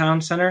facing the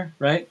town center,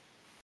 right?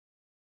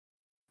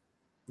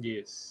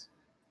 Yes.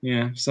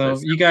 Yeah, so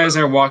That's you guys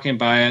are walking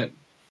by it.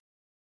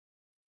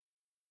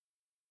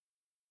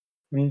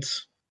 And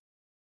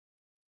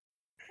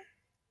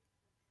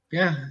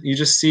yeah, you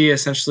just see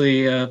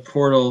essentially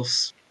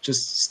portals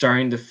just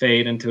starting to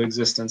fade into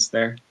existence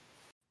there.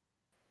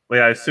 Well,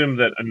 yeah, I assume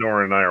that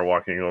Honora and I are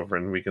walking over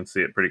and we can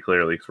see it pretty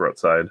clearly because we're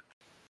outside.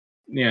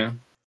 Yeah.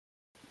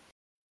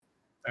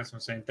 That's what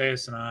I'm saying.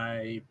 Theus and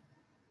I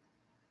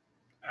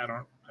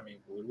mean,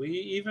 would we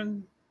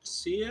even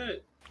see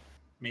it?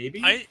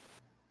 Maybe?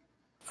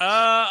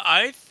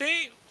 I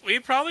think we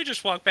probably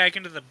just walked back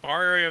into the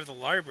bar area of the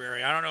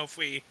library. I don't know if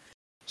we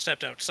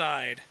stepped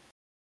outside.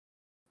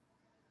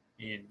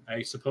 And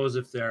I suppose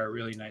if there are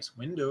really nice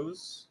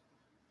windows.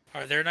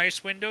 Are there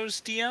nice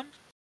windows, DM?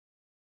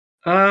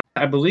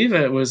 I believe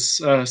it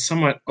was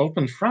somewhat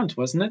open front,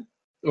 wasn't it?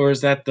 Or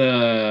is that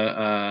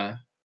the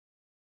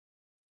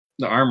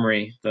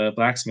armory, the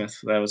blacksmith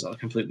that was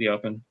completely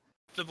open?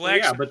 The Well,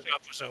 yeah, blacksmith but-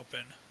 shop was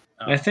open.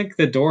 I think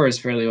the door is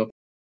fairly open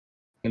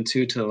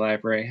too to the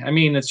library. I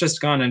mean, it's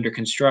just gone under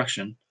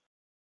construction.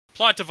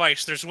 Plot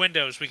device. There's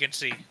windows we can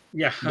see.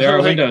 Yeah. There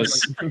are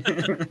windows.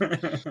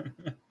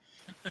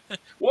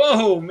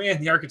 Whoa, man,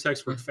 the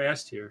architects work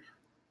fast here.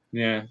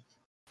 Yeah.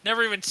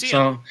 Never even seen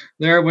them. So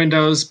there are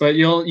windows, but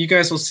you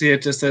guys will see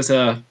it just as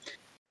a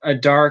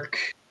dark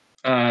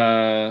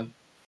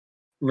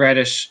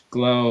reddish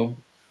glow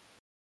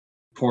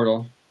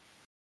portal,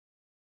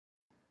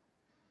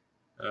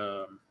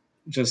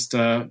 just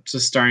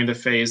starting to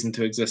phase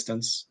into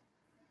existence.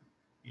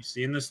 You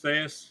seen this,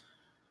 Theus?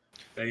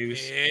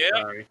 Theus? Yep.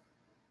 Sorry.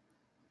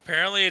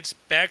 Apparently, it's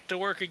back to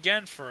work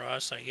again for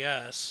us, I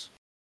guess.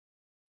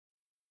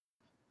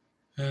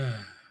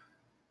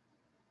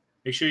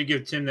 Make sure you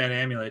give Tim that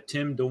amulet.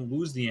 Tim, don't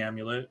lose the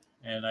amulet.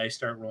 And I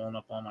start rolling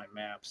up all my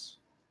maps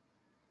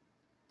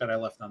that I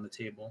left on the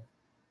table.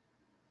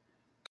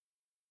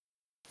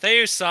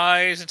 Theus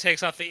sighs and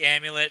takes off the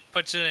amulet,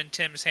 puts it in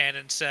Tim's hand,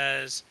 and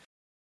says,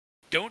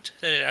 "Don't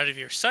let it out of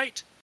your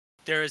sight.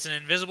 There is an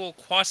invisible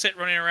Quasit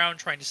running around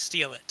trying to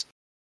steal it."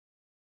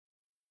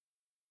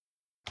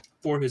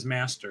 For his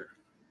master.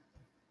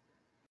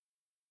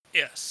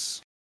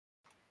 Yes.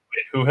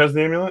 Wait, who has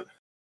the amulet?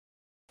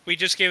 We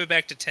just gave it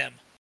back to Tim.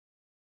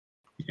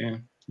 Yeah.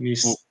 You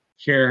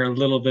hear a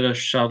little bit of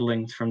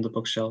shuttling from the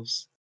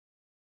bookshelves.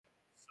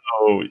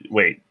 Oh,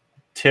 wait.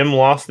 Tim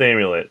lost the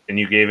amulet, and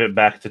you gave it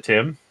back to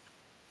Tim?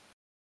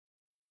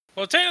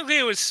 Well, technically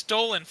it was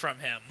stolen from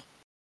him.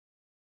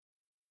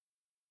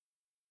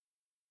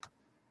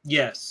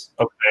 Yes.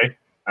 Okay.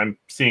 I'm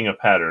seeing a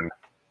pattern.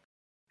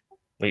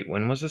 Wait,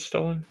 when was it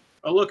stolen?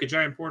 Oh, look, a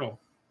giant portal.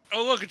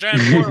 Oh, look, a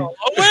giant portal.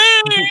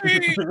 Away!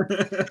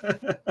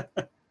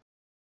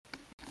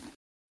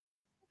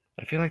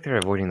 I feel like they're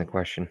avoiding the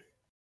question.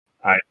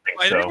 I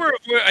think so.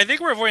 I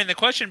think we're avoiding the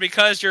question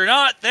because you're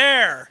not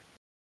there.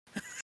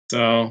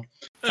 So,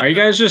 are you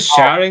guys just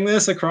shouting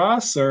this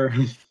across, or?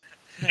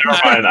 Never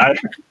mind. I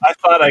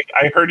thought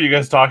I heard you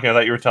guys talking. I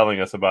thought you were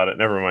telling us about it.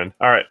 Never mind.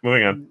 All right,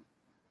 moving on.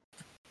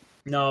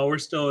 No, we're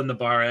still in the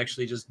bar,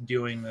 actually, just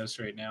doing this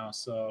right now.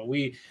 So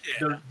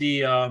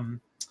the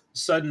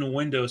sudden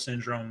window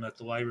syndrome that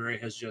the library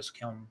has just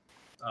come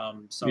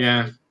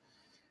suffered,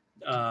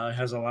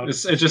 has allowed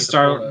it just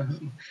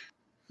started.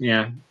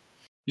 Yeah,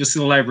 just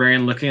the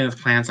librarian looking at the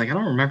plans, like I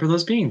don't remember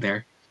those being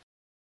there.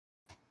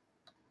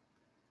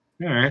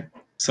 All right,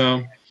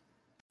 so,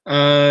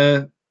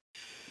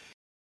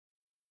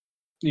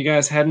 you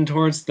guys heading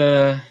towards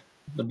the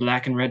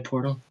black and red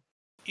portal?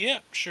 Yeah,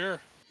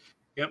 sure.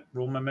 Yep,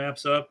 roll my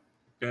maps up,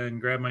 then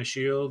grab my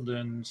shield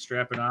and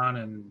strap it on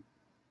and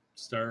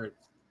start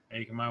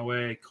making my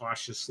way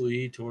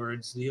cautiously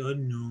towards the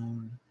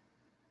unknown.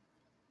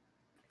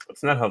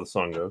 That's not how the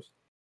song goes.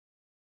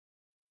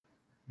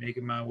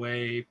 Making my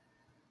way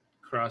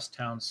across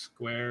town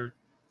square,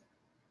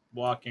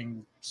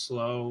 walking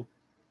slow,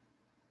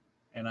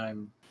 and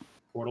I'm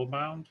portal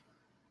bound.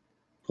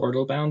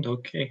 Portal bound,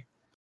 okay.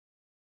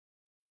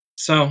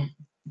 So,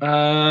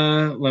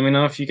 let me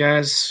know if you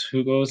guys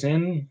who goes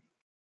in,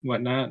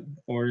 whatnot,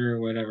 order,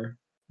 whatever.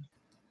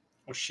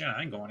 Oh shit,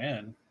 I ain't going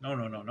in.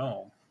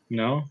 No.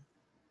 No?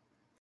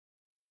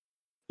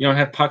 You don't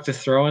have puck to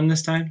throw in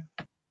this time?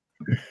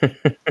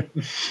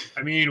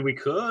 I mean, we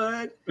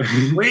could.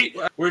 Wait,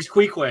 where's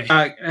Queequeg?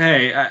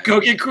 Hey,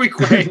 Go get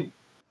Queequeg.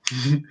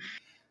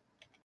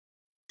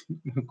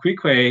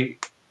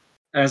 Queequeg,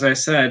 as I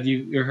said,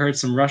 you heard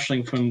some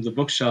rustling from the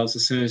bookshelves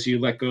as soon as you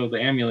let go of the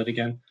amulet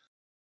again.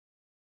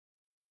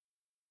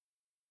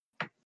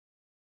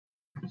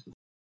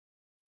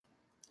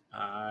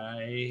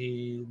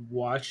 I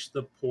watch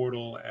the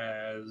portal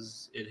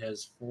as it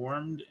has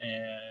formed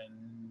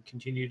and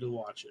continue to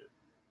watch it.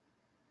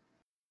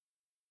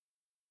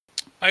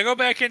 I go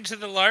back into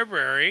the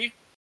library.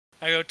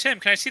 I go, Tim,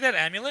 can I see that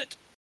amulet?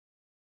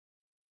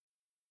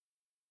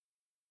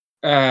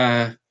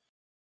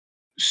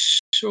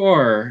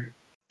 Sure.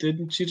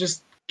 Didn't you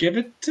just give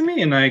it to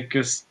me? And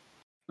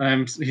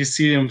you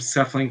see him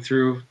shuffling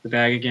through the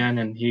bag again,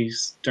 and he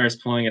starts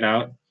pulling it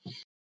out.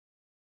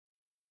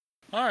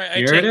 All right,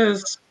 Here it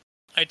is.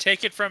 I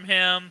take it from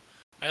him.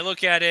 I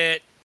look at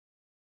it.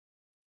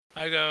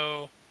 I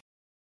go,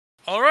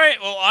 all right,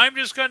 well, I'm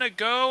just going to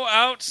go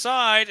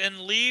outside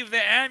and leave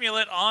the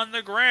amulet on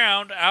the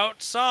ground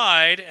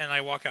outside. And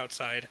I walk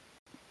outside.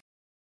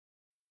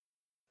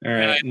 All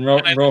right,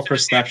 roll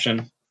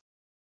perception.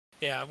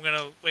 Yeah, I'm going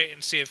to wait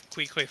and see if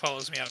Queequeg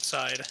follows me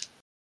outside.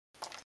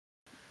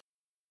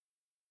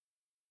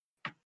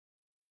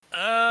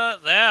 There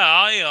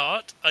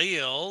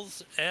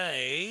is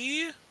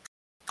a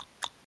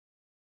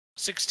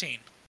 16.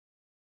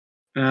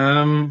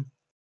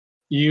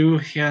 You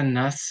hear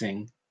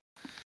nothing.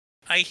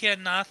 I hear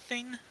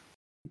nothing?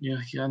 You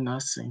hear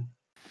nothing.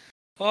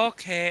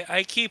 Okay,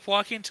 I keep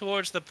walking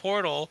towards the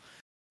portal,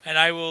 and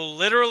I will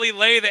literally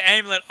lay the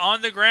amulet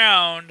on the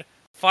ground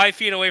 5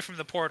 feet away from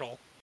the portal.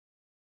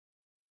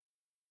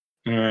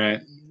 All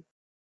right.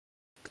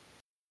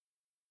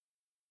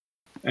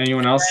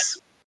 Anyone else?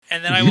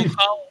 And then I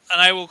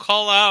will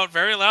call out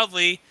very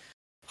loudly,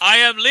 I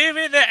am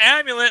leaving the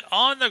amulet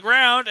on the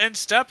ground and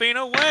stepping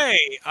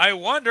away. I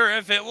wonder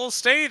if it will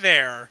stay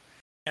there.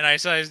 And I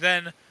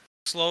then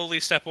slowly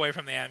step away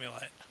from the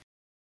amulet.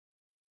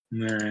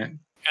 All right. And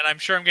I'm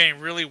sure I'm getting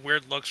really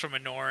weird looks from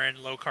Anoran,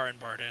 Lokar, and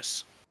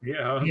Bardis.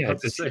 Yeah,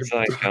 it's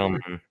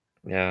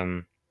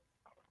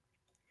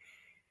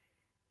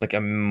like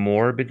I'm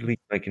morbidly,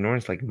 like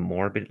Anoran's like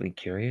morbidly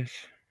curious.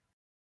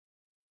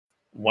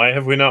 Why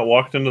have we not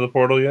walked into the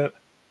portal yet?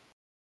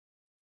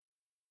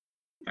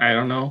 I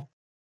don't know.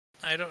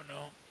 I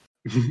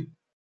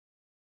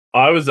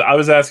was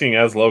asking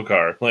as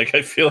Lokar. Like,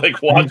 I feel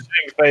like watching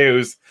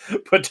Theus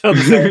put down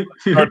the sword and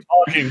start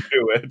talking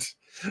to it.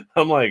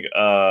 I'm like,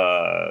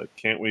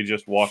 can't we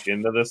just walk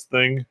into this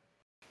thing?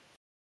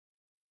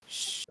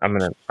 I'm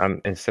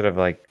instead of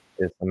like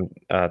this,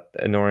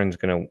 Anoran's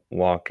gonna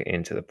walk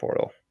into the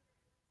portal.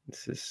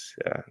 This is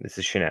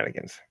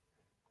shenanigans.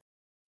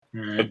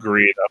 Right.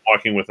 Agreed. I'm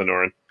walking with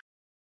Anoran.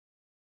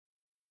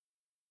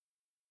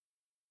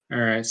 All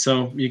right,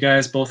 so you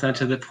guys both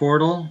enter the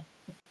portal,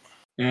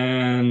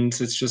 and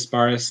it's just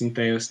Bardis and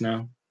Theus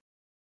now.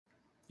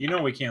 You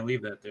know we can't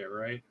leave that there,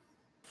 right?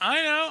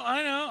 I know.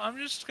 I'm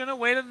just gonna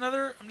wait a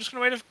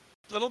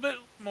little bit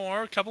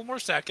more, a couple more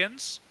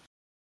seconds.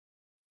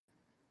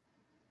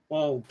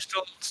 Well,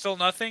 still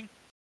nothing.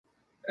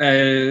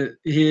 Yeah,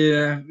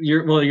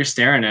 you're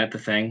staring at the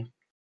thing.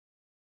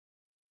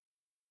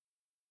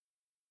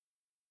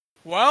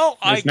 Well,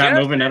 It's not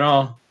moving at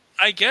all.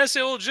 I guess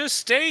it will just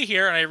stay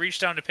here, and I reach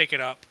down to pick it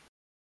up.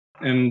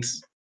 And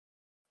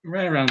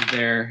right around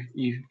there,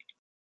 you.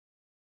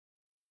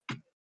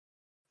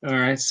 All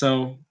right,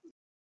 so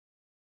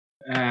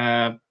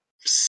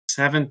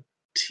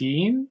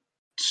 17.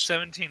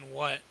 17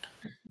 what?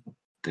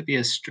 That'd be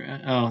a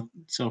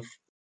so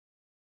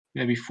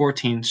maybe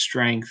 14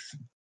 strength.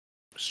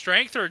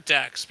 Strength or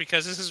dex?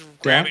 Because this is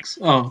grabbing. Dex?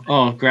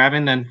 Oh,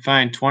 grabbing. Then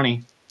fine,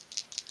 20.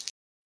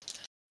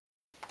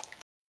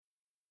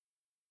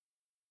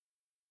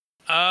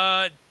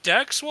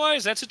 Dex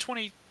wise, that's a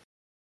 20.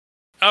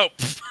 Oh,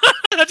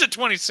 that's a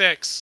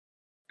 26.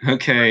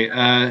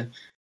 Okay.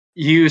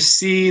 You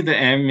see the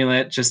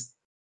amulet just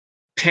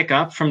pick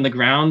up from the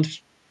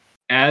ground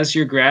as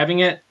you're grabbing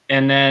it,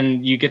 and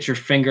then you get your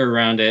finger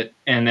around it,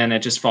 and then it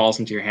just falls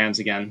into your hands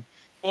again.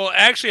 Well,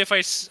 actually,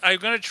 I'm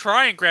gonna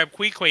try and grab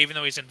Queequeg even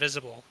though he's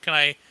invisible. Can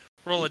I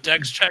roll a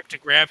dex check to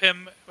grab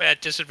him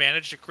at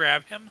disadvantage to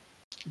grab him?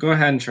 Go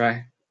ahead and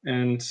try,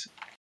 and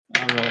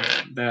I'll roll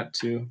that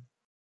too.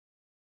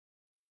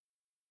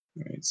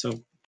 All right, so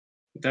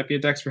would that be a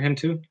dex for him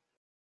too?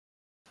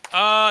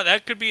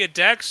 That could be a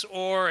dex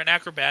or an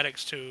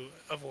acrobatics to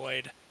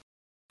avoid.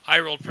 I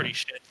rolled pretty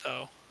shit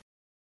though.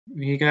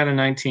 He got a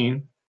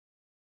 19.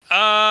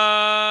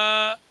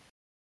 I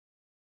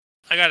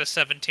got a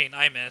 17.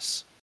 I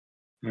miss.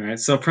 All right,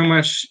 so pretty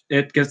much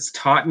it gets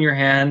caught in your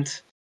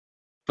hand,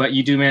 but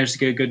you do manage to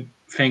get a good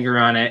finger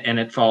on it, and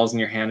it falls in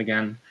your hand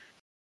again.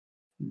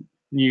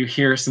 You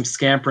hear some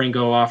scampering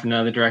go off in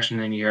another direction,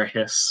 and you hear a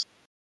hiss.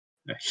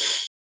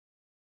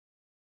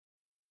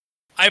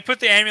 I put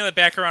the amulet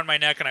back around my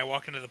neck and I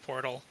walk into the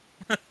portal.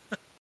 All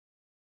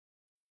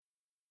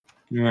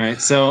right,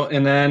 so,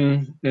 and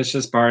then it's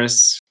just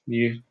Bardis.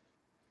 You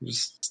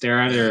just stare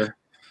at her.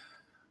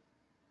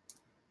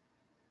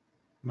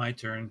 My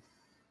turn.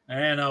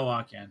 And I'll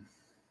walk in.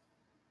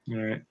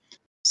 All right.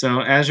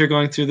 So as you're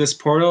going through this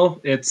portal,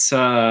 it's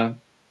a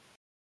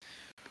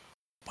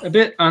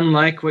bit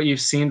unlike what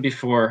you've seen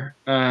before.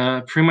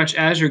 Pretty much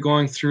as you're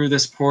going through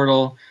this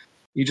portal,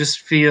 you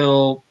just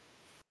feel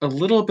a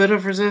little bit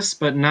of resist,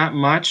 but not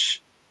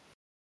much.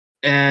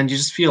 And you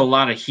just feel a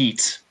lot of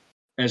heat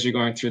as you're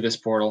going through this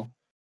portal.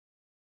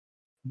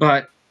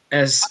 But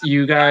as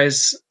you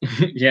guys,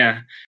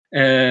 yeah,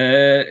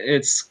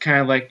 it's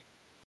kind of like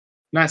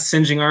not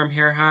singeing arm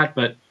hair hot,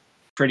 but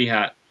pretty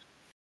hot.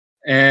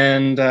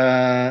 And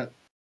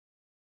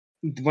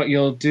what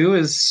you'll do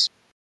is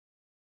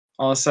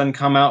all of a sudden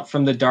come out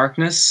from the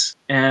darkness,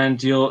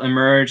 and you'll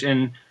emerge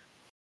in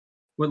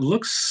what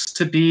looks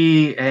to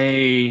be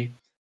a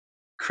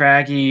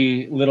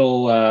craggy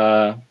little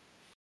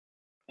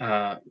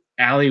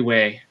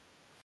alleyway.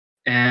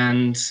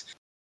 And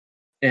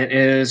it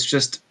is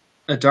just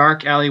a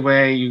dark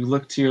alleyway. You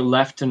look to your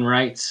left and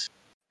right,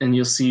 and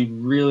you'll see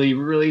really,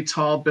 really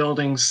tall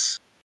buildings,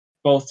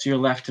 both to your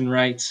left and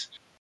right.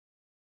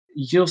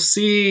 You'll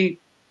see,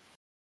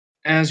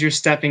 as you're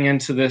stepping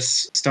into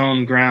this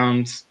stone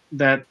ground,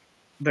 that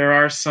there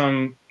are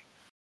some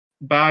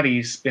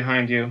bodies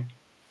behind you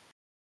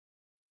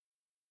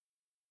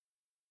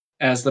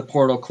as the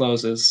portal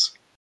closes.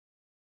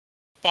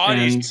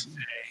 Bodies.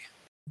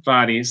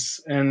 Bodies,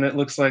 and it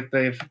looks like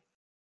they've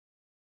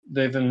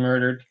been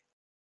murdered,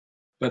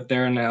 but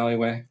they're in the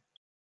alleyway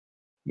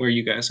where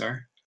you guys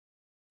are.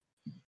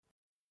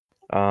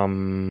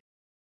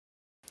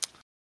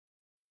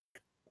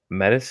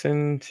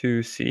 Medicine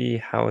to see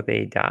how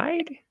they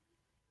died?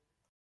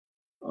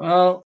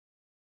 Well,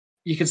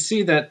 you can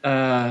see that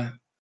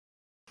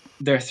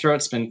their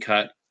throat's been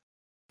cut.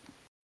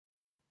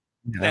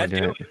 That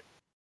would do it.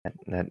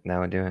 That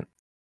would do it.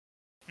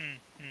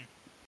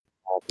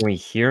 Can we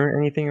hear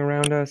anything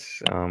around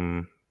us?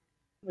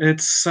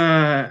 It's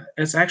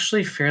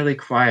actually fairly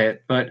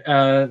quiet, but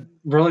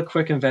roll a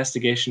quick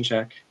investigation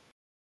check.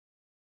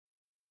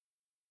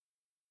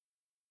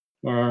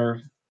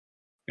 Or,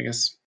 I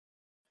guess,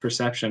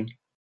 perception.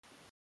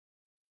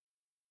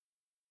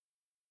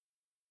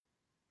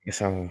 I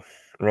guess I'll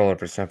roll a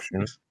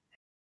perception.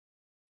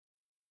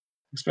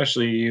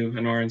 Especially you,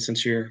 Anoran,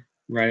 since you're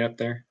right up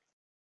there.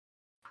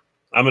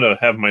 I'm going to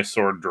have my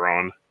sword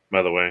drawn,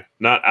 by the way.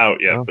 Not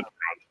out yet, but drawn.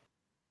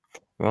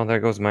 Well, there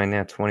goes my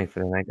nat 20 for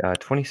the night.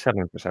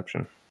 27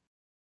 perception.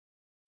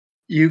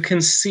 You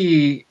can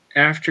see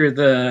after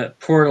the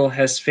portal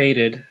has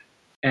faded,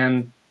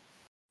 and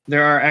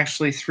there are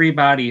actually 3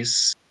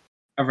 bodies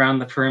around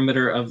the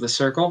perimeter of the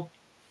circle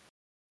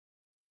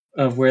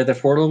of where the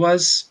portal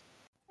was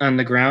on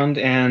the ground.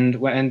 And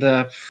what ended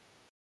up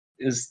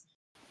is,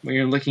 when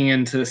you're looking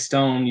into the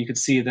stone, you could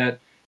see that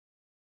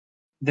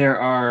there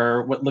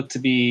are what look to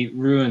be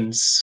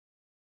runes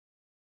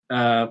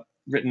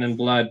written in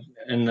blood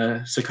in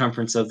the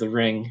circumference of the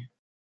ring.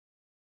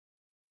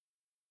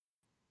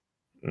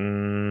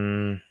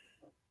 And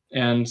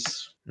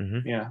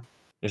yeah.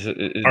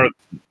 Are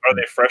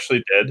they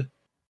freshly dead?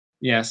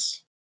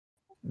 Yes.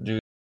 Are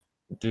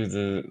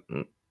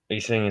you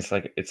saying it's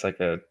like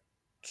a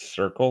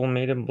circle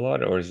made in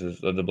blood, or is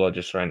the blood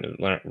just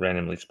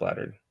randomly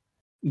splattered?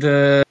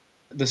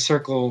 the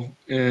circle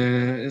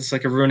is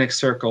like a runic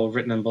circle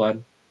written in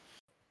blood.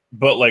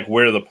 But like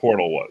where the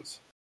portal was.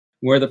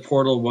 Where the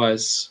portal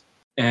was,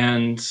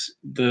 and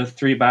there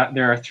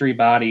are 3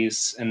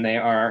 bodies, and they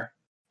are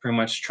pretty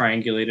much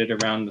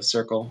triangulated around the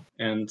circle.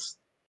 And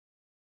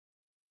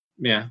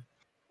yeah,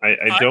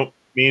 I don't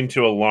mean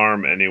to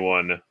alarm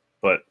anyone,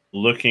 but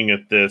looking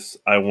at this,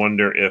 I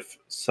wonder if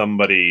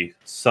somebody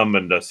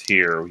summoned us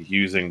here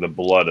using the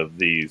blood of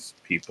these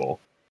people.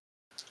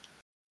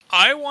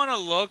 I want to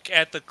look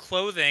at the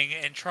clothing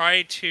and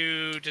try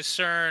to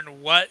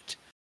discern what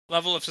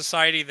level of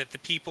society that the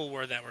people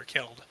were that were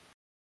killed.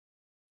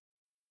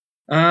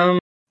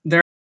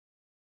 They're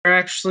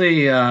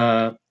actually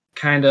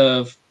kind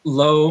of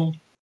low.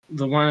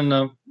 The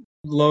one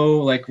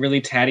low, like really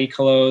tatty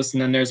clothes,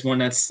 and then there's one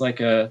that's like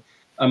a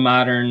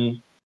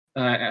modern,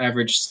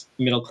 average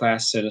middle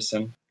class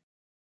citizen.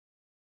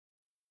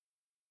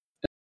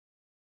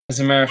 As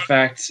a matter of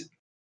fact,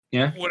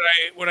 yeah.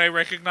 Would I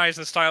recognize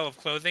the style of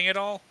clothing at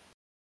all?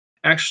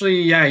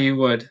 Actually, yeah, you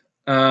would.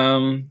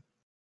 They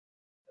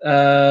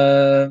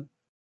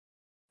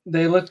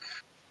look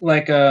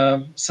like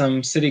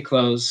some city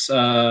clothes,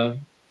 common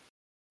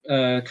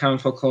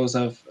folk clothes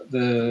of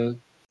the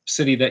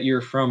city that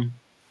you're from.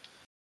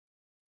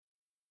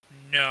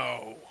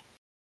 No.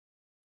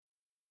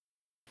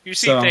 You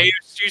see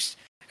Theus,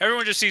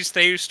 everyone just sees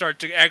Theus start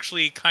to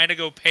actually kind of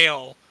go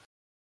pale,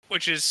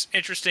 which is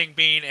interesting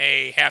being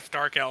a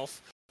half-dark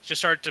elf.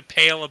 Just start to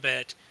pale a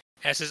bit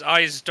as his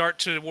eyes dart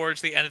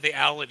towards the end of the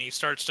alley and he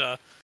starts to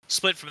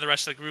split from the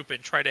rest of the group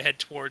and try to head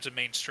towards a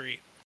main street.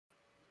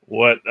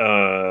 What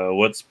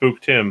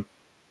spooked him?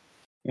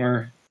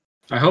 Or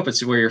I hope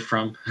it's where you're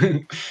from.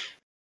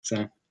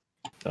 So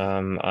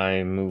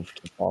I move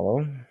to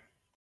follow.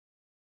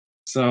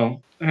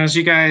 So as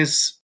you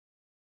guys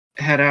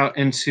head out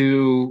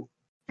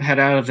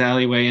of the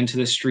alleyway into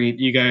the street,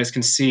 you guys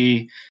can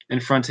see in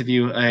front of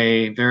you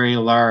a very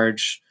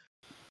large,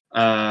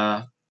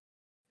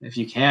 if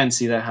you can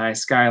see that high,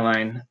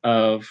 skyline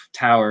of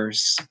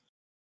towers,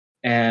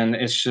 and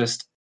it's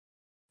just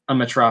a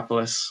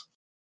metropolis.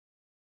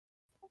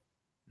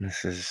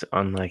 This is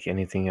unlike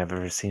anything I've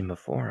ever seen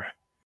before.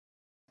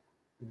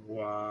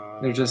 Wow.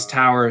 They're just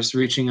towers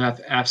reaching up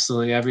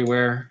absolutely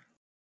everywhere.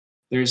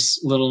 There's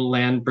little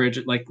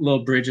little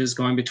bridges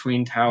going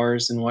between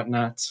towers and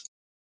whatnot.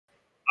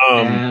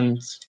 And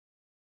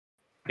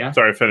yeah.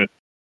 Sorry, finish.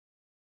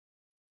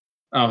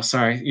 Oh,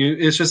 sorry.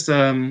 It's just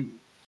kind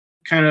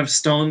of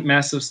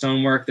massive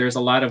stonework. There's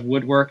a lot of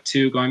woodwork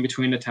too going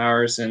between the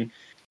towers, and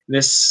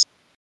this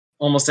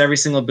almost every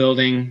single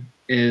building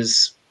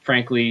is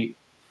frankly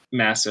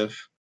massive.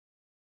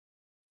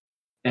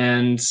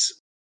 And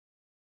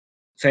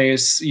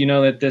Theus, you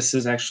know that this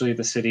is actually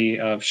the city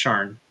of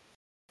Sharn.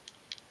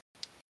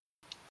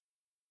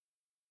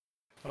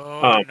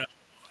 Oh,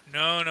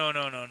 no,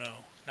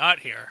 not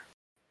here.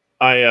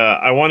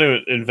 I want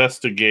to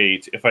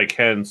investigate, if I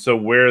can, so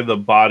where the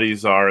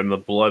bodies are and the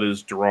blood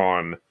is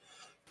drawn.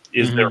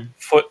 Is there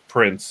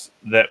footprints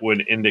that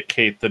would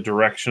indicate the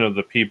direction of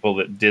the people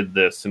that did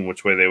this and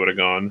which way they would have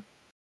gone?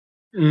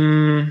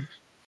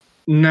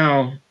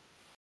 No,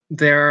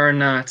 there are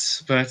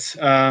not, but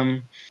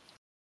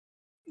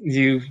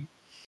you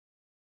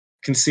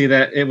can see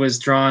that it was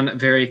drawn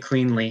very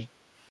cleanly,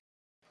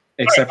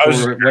 except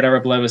for whatever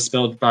blood was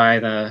spilled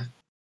by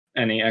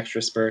any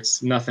extra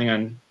spurts. Nothing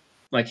on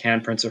like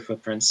handprints or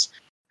footprints.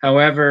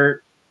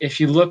 However, if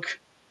you look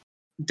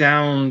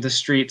down the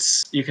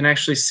streets, you can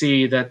actually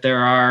see that there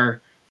are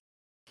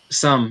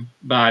some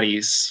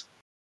bodies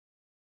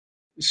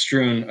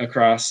strewn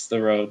across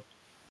the road.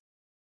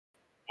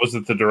 Was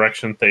it the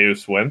direction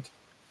Theus went?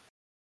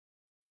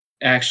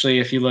 Actually,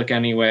 if you look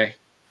anyway,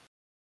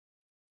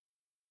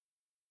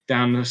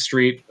 down the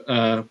street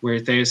where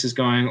Theus is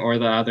going or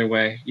the other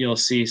way, you'll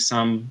see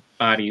some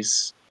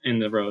bodies in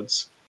the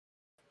roads.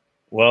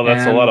 Well,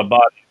 that's a lot of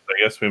bodies. I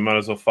guess we might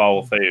as well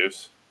follow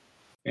Theus.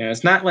 Yeah,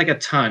 it's not like a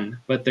ton,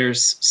 but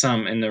there's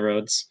some in the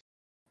roads.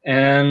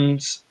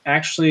 And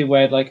actually, what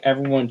I'd like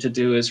everyone to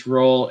do is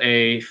roll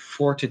a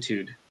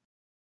fortitude.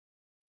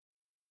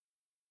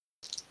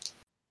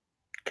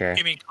 Okay.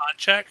 You mean con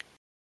check?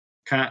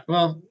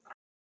 Well,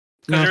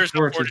 Because there's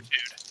no fortitude.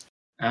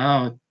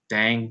 Oh,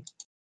 dang.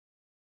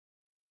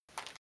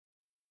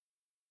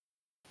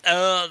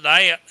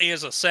 That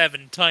is a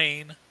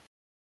 17.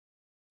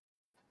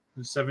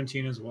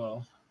 17 as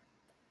well.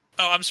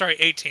 Oh, I'm sorry,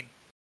 18.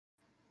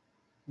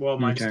 Well,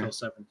 mine's Okay. still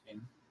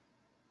 17.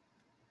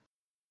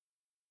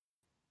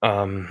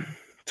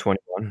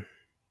 21.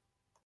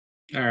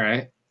 All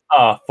right.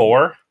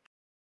 4.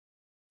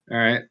 All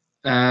right.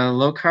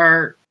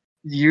 Lokar,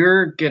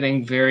 you're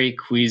getting very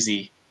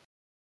queasy.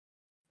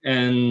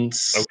 And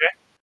Okay.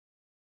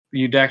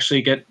 you'd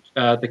actually get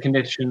the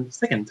condition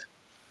sickened.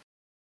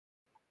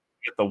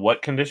 Get the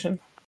what condition?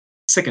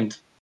 Sickened.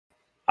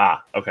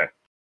 Ah, okay.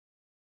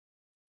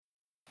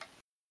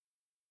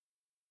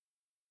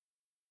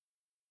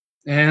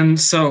 And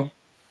so,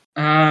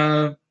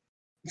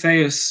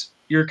 Theus,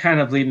 you're kind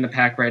of leading the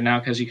pack right now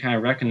because you kind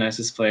of recognize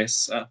this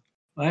place.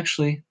 Well,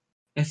 actually,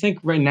 I think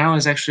right now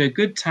is actually a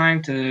good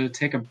time to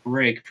take a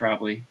break,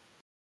 probably.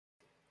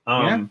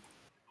 Yeah.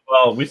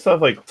 Well, we still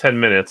have like 10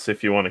 minutes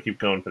if you want to keep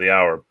going for the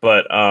hour,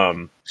 but I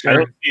Sure.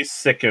 don't see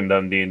Sickened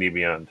on D&D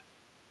Beyond.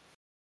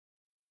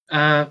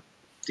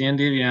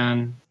 D&D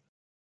Beyond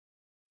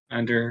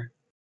under.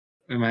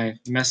 Am I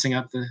messing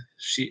up the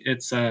sheet?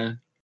 It's there's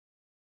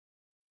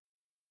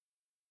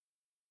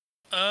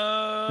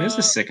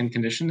a second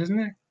condition, isn't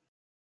there?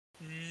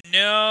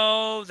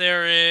 No,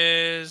 there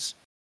is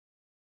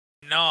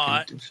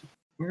not. Condition.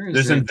 Where is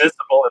There's it?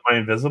 invisible. Am I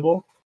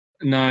invisible?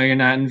 No, you're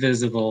not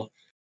invisible.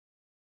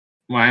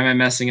 Why am I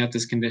messing up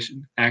this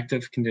condition?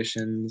 Active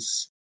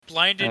conditions.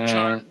 Blinded,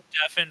 charmed,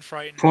 deafened,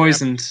 frightened,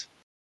 Poisoned.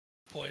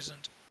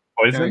 poisoned.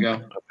 Poison? There we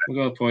go. We'll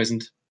go with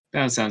poisoned.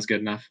 That sounds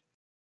good enough.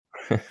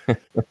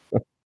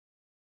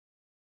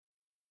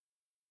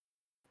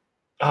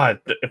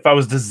 If I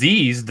was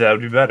diseased, that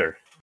would be better.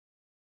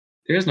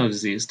 There is no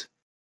diseased.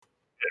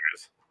 There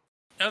is.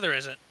 No, there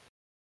isn't.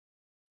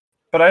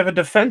 But I have a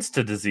defense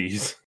to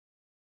disease.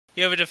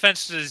 You have a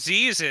defense to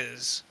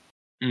diseases,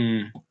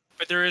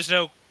 but there is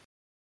no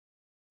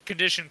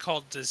condition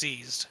called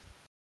diseased.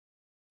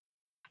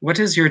 What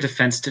is your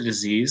defense to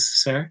disease,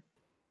 sir?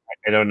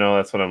 I don't know.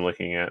 That's what I'm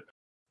looking at.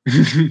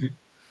 I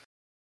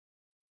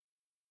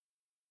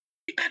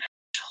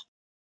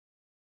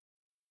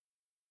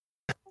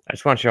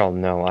just want y'all to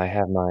know I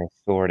have my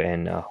sword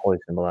and holy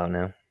symbol out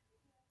now.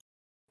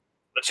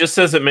 It just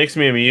says it makes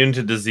me immune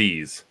to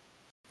disease.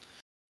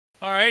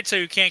 All right, so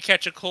you can't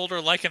catch a cold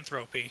or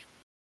lycanthropy.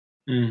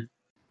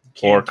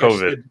 Or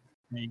COVID.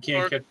 You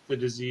can't catch the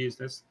disease.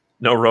 That's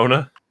No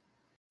Rona?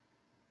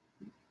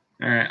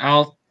 All right,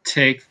 I'll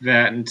take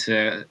that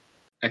into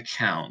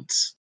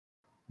account.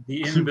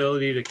 the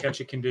inability to catch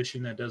a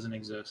condition that doesn't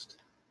exist.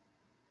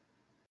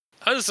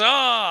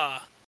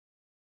 Huzzah!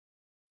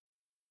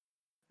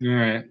 All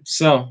right,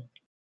 so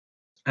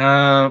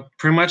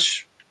pretty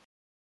much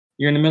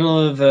you're in the middle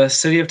of the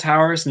City of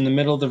Towers, in the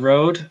middle of the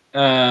road.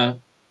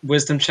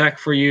 Wisdom check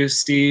for you,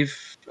 Steve,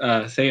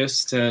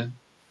 Theos, to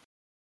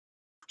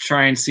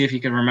try and see if you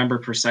can remember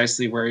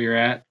precisely where you're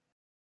at.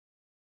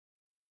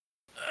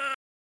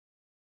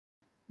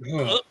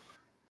 Oh,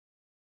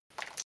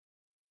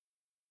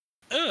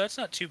 that's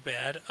not too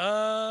bad.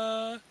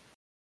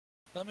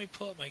 Let me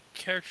pull up my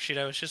character sheet.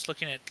 I was just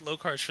looking at low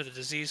cards for the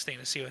disease thing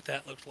to see what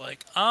that looked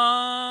like.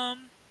 That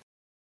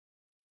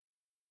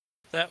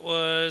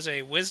was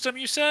a wisdom,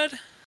 you said?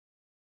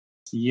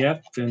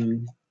 Yep,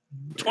 and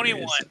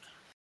 21.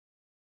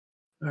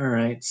 All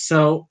right,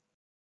 so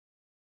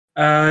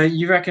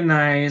you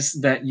recognize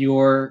that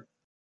you're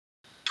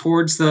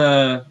towards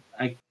the,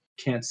 I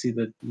can't see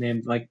the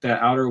name, like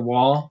the outer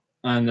wall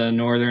on the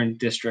northern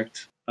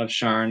district of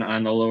Sharn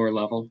on the lower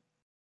level.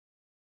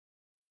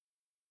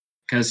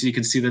 Because you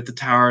can see that the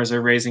towers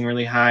are raising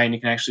really high, and you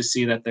can actually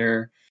see that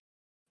there's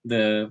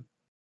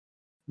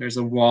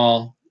a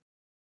wall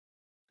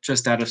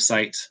just out of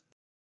sight.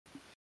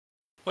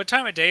 What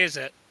time of day is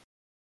it?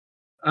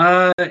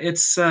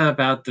 It's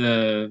about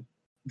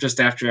just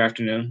after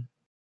afternoon.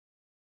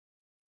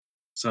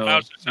 So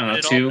Wow,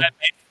 so 2.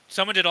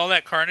 Someone did all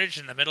that carnage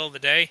in the middle of the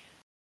day?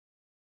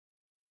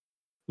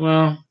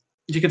 Well,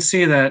 you can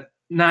see that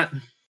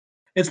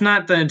it's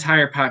not the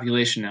entire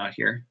population out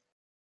here.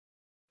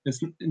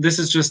 This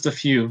is just a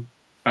few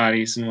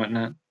bodies and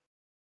whatnot.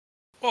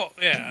 Well,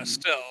 yeah,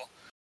 still.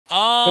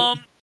 I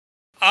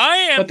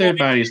am. But there are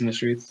bodies in the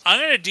streets.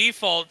 I'm gonna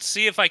default,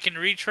 see if I can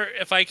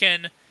if I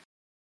can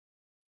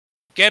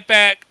get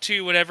back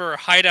to whatever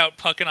hideout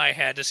Puck and I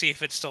had to see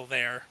if it's still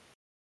there.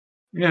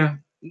 Yeah.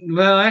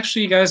 Well,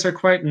 actually, you guys are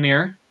quite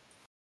near.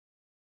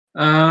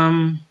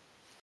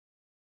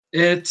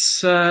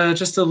 It's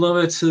just a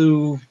little bit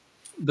to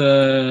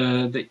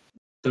the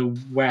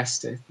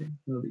west, I think.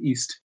 No, the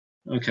east.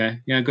 Okay.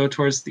 Yeah, go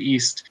towards the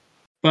east.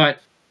 But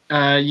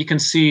you can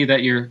see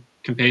that your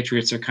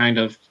compatriots are kind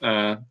of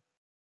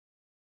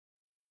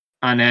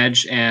on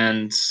edge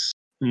and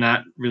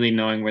not really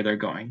knowing where they're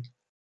going.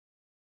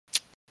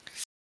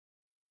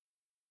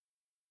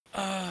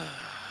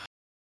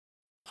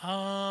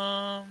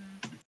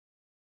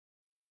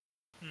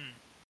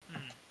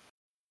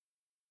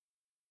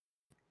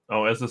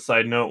 Oh, as a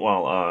side note,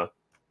 while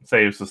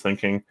Theus was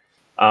thinking,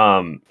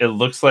 it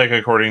looks like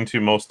according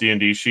to most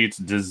D&D sheets,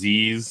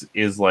 disease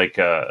is like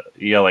a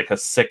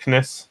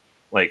sickness.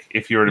 Like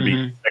if you were to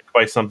be sick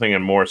by something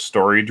and more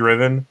story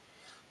driven,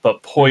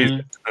 but poison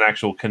is an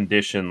actual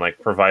condition like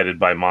provided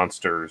by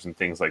monsters and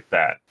things like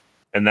that.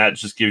 And that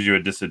just gives you a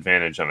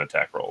disadvantage on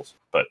attack rolls.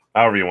 But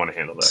however you want to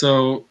handle that.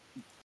 So,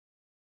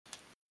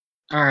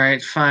 all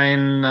right,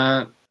 fine.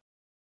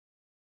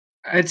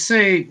 I'd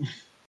say.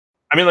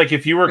 I mean, like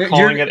if you were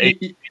calling it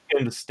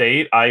in the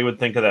state, I would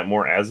think of that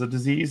more as a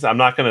disease. I'm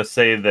not going to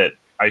say that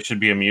I should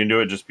be immune to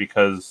it just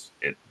because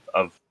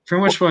of.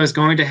 Pretty much what I was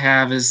going to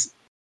have is.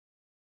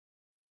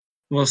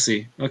 We'll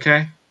see.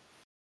 Okay.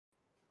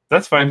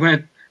 That's fine. I'm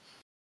going.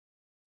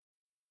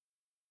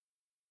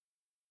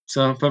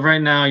 So, but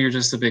right now you're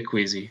just a bit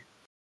queasy.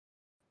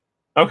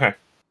 Okay.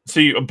 So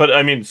you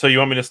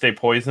want me to stay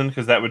poisoned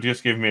because that would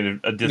just give me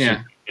a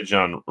disadvantage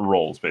on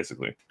rolls,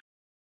 basically.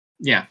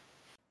 Yeah.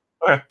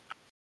 Okay.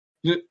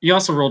 You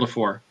also rolled a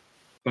 4,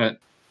 but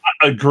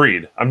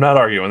agreed. I'm not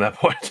arguing that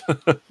point.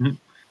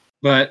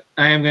 But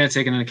I am going to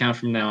take it into account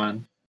from now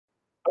on.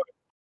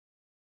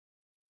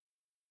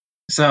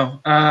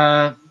 So,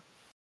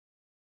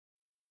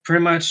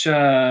 pretty much,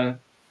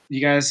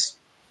 you guys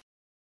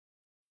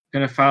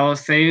going to follow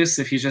Theus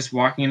if he's just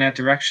walking in that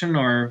direction,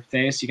 or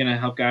Theus, you going to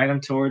help guide him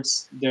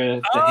towards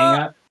the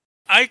hangout?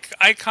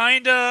 I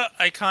kind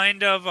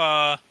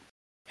of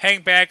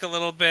hang back a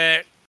little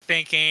bit,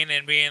 thinking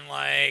and being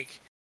like,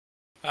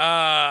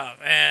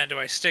 man, do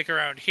I stick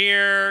around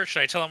here?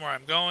 Should I tell them where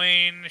I'm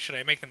going? Should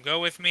I make them go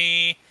with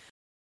me?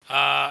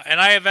 And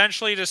I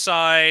eventually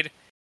decide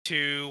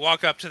to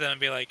walk up to them and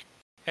be like,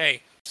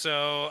 hey,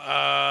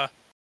 so,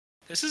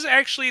 this is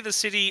actually the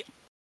city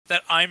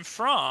that I'm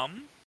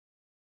from.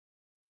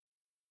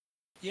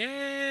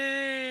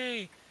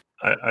 Yay!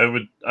 I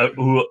would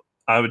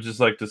just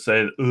like to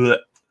say that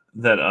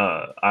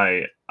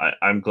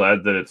I'm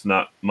glad that it's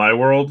not my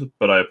world,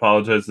 but I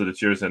apologize that it's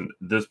yours, and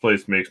this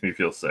place makes me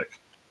feel sick.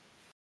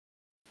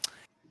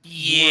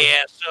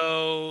 Yeah,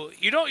 so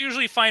you don't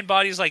usually find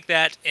bodies like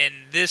that in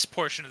this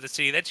portion of the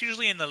city. That's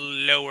usually in the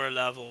lower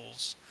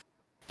levels.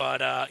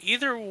 But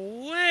either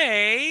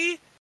way,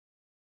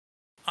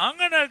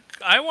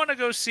 I want to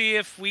go see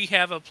if we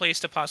have a place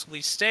to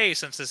possibly stay,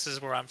 since this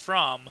is where I'm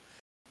from.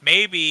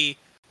 Maybe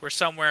we're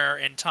somewhere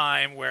in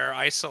time where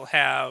I still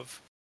have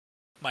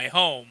my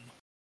home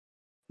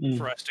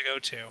for us to go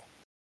to.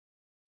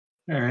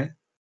 All right.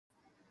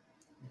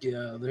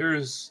 Yeah,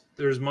 there's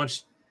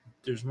much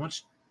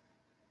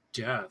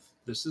death.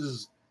 This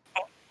is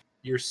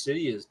your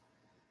city is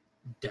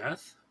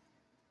death.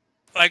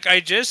 Like I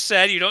just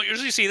said, you don't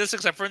usually see this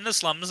except for in the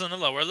slums and the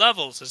lower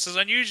levels. This is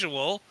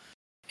unusual,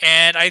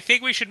 and I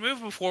think we should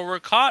move before we're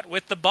caught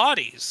with the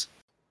bodies.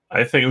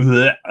 I think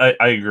I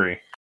agree.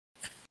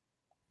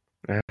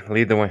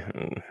 Lead the way,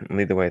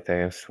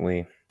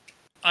 Theus.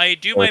 I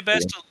do my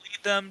best to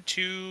lead them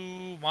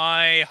to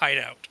my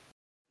hideout.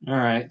 All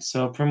right.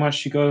 So pretty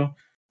much you go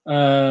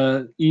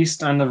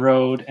east on the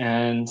road,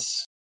 and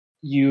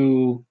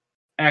you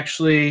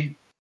actually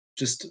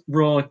just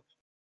roll a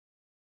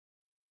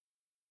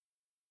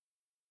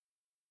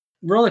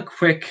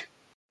quick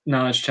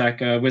knowledge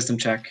check, wisdom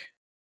check.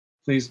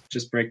 Please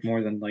just break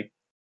more than like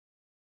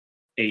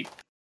 8.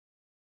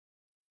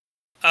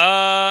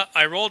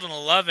 I rolled an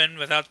 11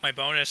 without my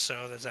bonus,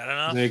 so is that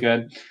enough? Very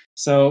good.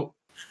 So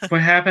what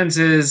happens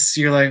is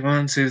you're like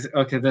 1, 2,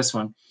 okay, this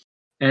one,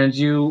 and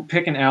you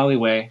pick an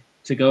alleyway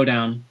to go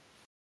down.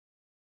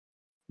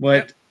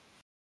 What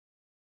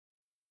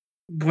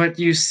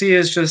you see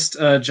is just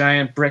a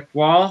giant brick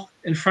wall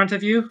in front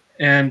of you,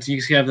 and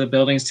you have the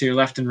buildings to your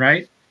left and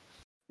right.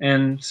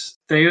 And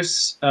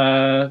Theus,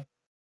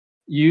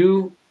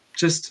 you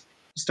just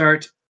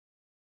start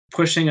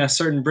pushing a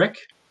certain brick,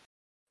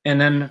 and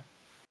then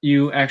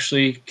you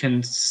actually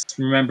can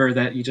remember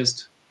that you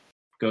just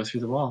go through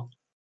the wall.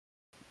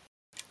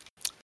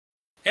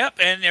 Yep,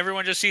 and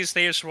everyone just sees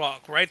Theus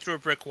walk right through a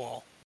brick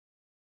wall.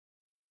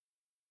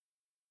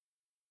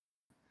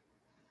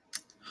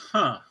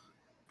 Huh.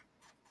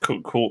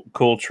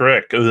 Cool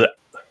trick. Ugh.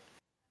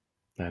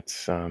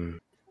 That's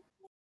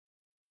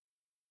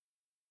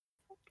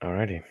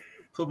alrighty.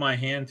 Put my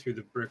hand through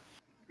the brick.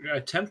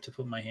 Attempt to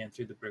put my hand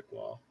through the brick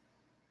wall.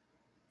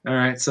 All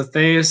right, so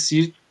Theus,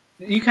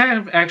 you kind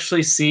of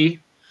actually see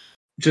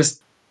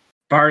just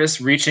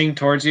Bardus reaching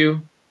towards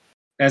you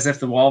as if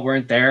the wall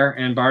weren't there,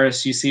 and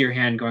Bardus, you see your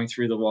hand going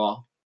through the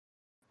wall.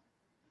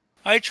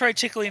 I try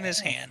tickling his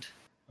hand.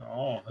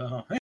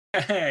 Oh.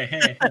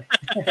 Hey.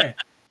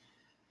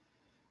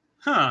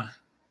 Huh.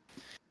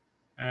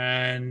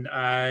 And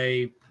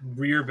I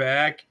rear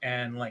back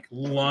and like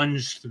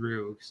lunge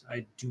through because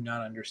I do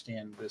not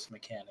understand this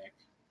mechanic.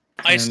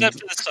 I step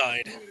to the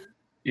side.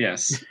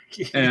 Yes.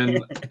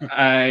 And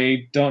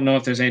I don't know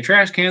if there's any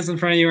trash cans in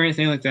front of you or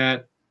anything like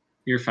that.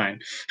 You're fine.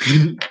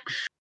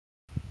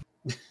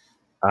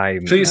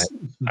 Please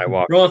I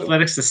walk. Roll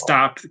athletics to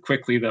stop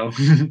quickly, though.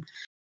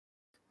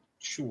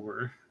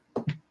 Sure.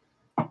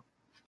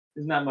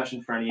 There's not much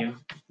in front of you.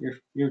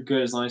 You're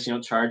good as long as you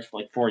don't charge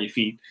for like 40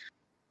 feet.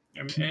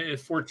 I mean,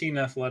 14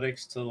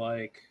 athletics to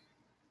like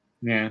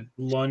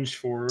lunge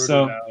forward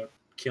without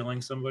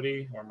killing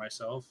somebody or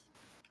myself.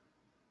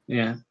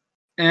 Yeah.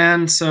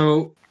 And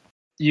so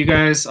you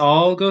guys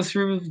all go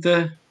through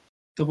the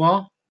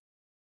wall?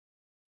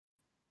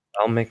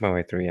 I'll make my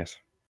way through, yes.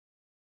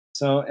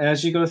 So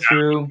as you go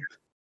through,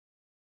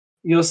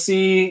 you'll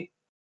see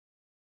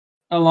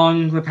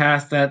along the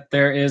path that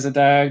there is a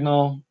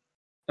diagonal.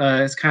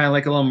 It's kind of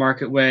like a little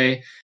market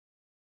way.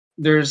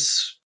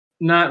 There's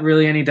not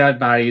really any dead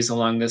bodies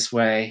along this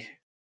way.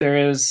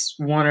 There is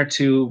 1 or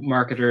 2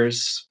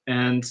 marketers,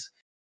 and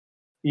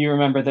you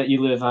remember that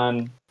you live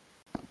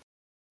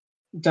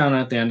down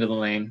at the end of the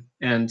lane,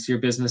 and your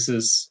business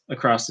is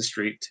across the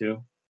street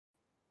too.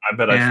 I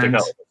bet I stick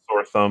out like a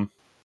sore thumb.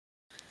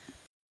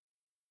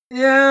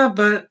 Yeah,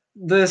 but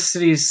the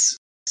city's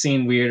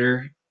scene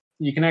weirder.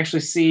 You can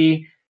actually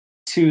see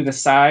to the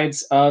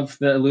sides of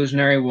the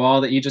illusionary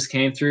wall that you just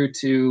came through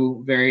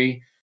two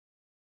very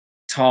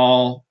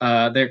tall.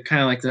 They're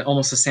kind of like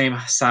almost the same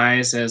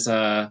size as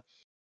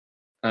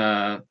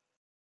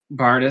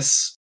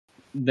Bardis.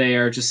 They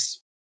are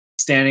just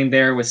standing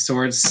there with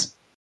swords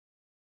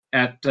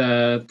at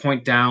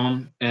point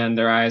down, and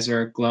their eyes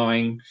are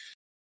glowing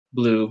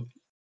blue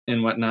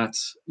and whatnot.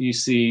 You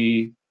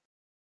see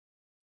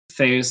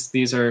Thales.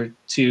 These are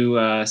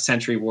two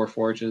Sentry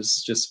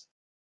Warforges just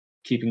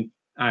keeping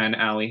eye on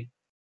Allie.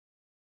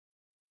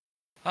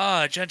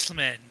 Ah,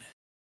 gentlemen.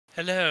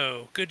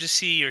 Hello. Good to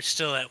see you're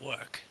still at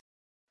work.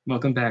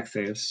 Welcome back,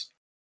 Thales.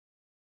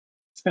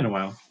 It's been a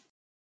while.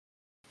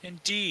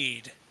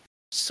 Indeed.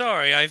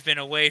 Sorry, I've been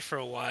away for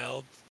a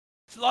while.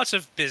 Lots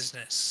of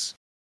business.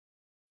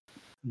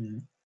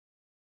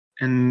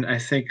 And I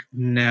think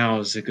now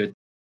is a good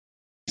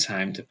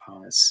time to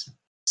pause.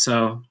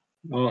 So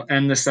we'll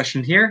end the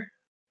session here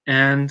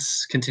and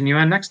continue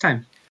on next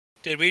time.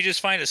 Did we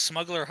just find a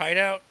smuggler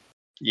hideout?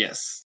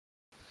 Yes.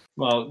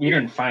 Well, you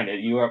didn't find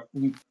it. You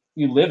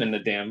live in the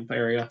damn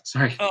area.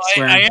 Sorry. Oh,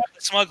 I am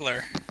the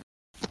smuggler.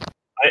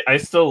 I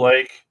still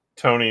like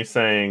Tony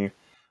saying,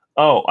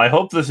 "Oh, I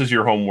hope this is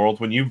your home world,"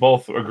 when you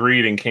both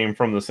agreed and came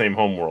from the same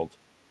home world.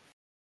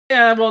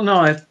 Yeah, well,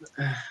 no,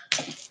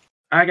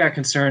 I got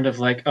concerned of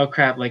like, oh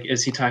crap, like,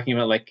 is he talking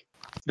about like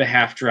the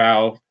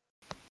half-drow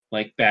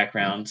like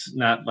background,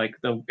 not like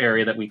the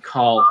area that we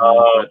call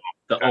home, but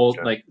the gotcha. old,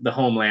 like the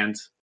homeland,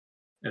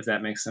 if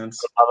that makes sense.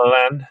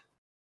 Motherland.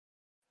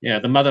 Yeah,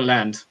 the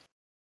motherland.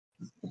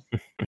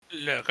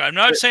 Look, I'm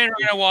not saying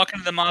we're going to walk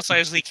into the Mos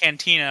Eisley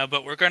Cantina,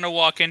 but we're going to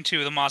walk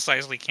into the Mos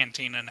Eisley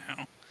Cantina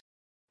now.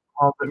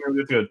 Oh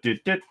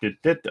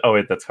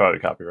wait, that's probably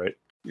copyright.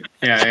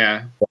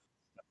 Yeah.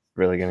 That's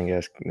really gonna get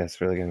us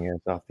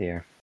off the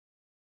air.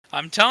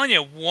 I'm telling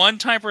you, one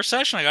time per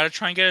session, I got to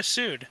try and get us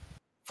sued.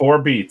 4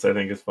 beats, I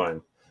think, is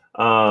fine.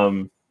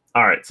 All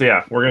right, so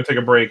yeah, we're gonna take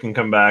a break and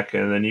come back,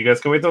 and then you guys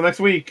can wait till next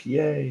week.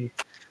 Yay!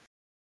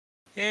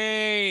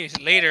 Yay!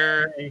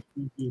 Later.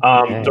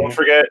 Don't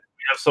forget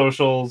we have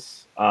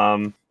socials.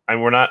 And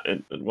we're not.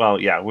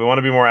 Well, yeah, we want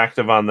to be more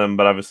active on them,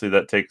 but obviously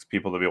that takes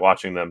people to be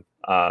watching them.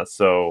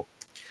 So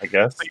I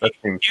guess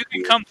you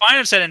can come find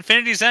us at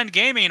Infinity's End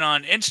Gaming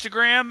on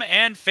Instagram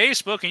and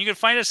Facebook, and you can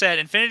find us at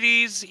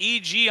Infinity's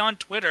EG on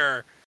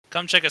Twitter.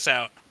 Come check us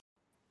out.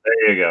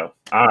 There you go.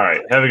 All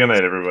right. Have a good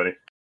night, everybody.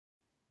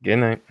 Good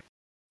night.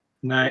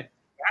 Night.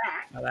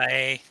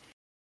 Bye.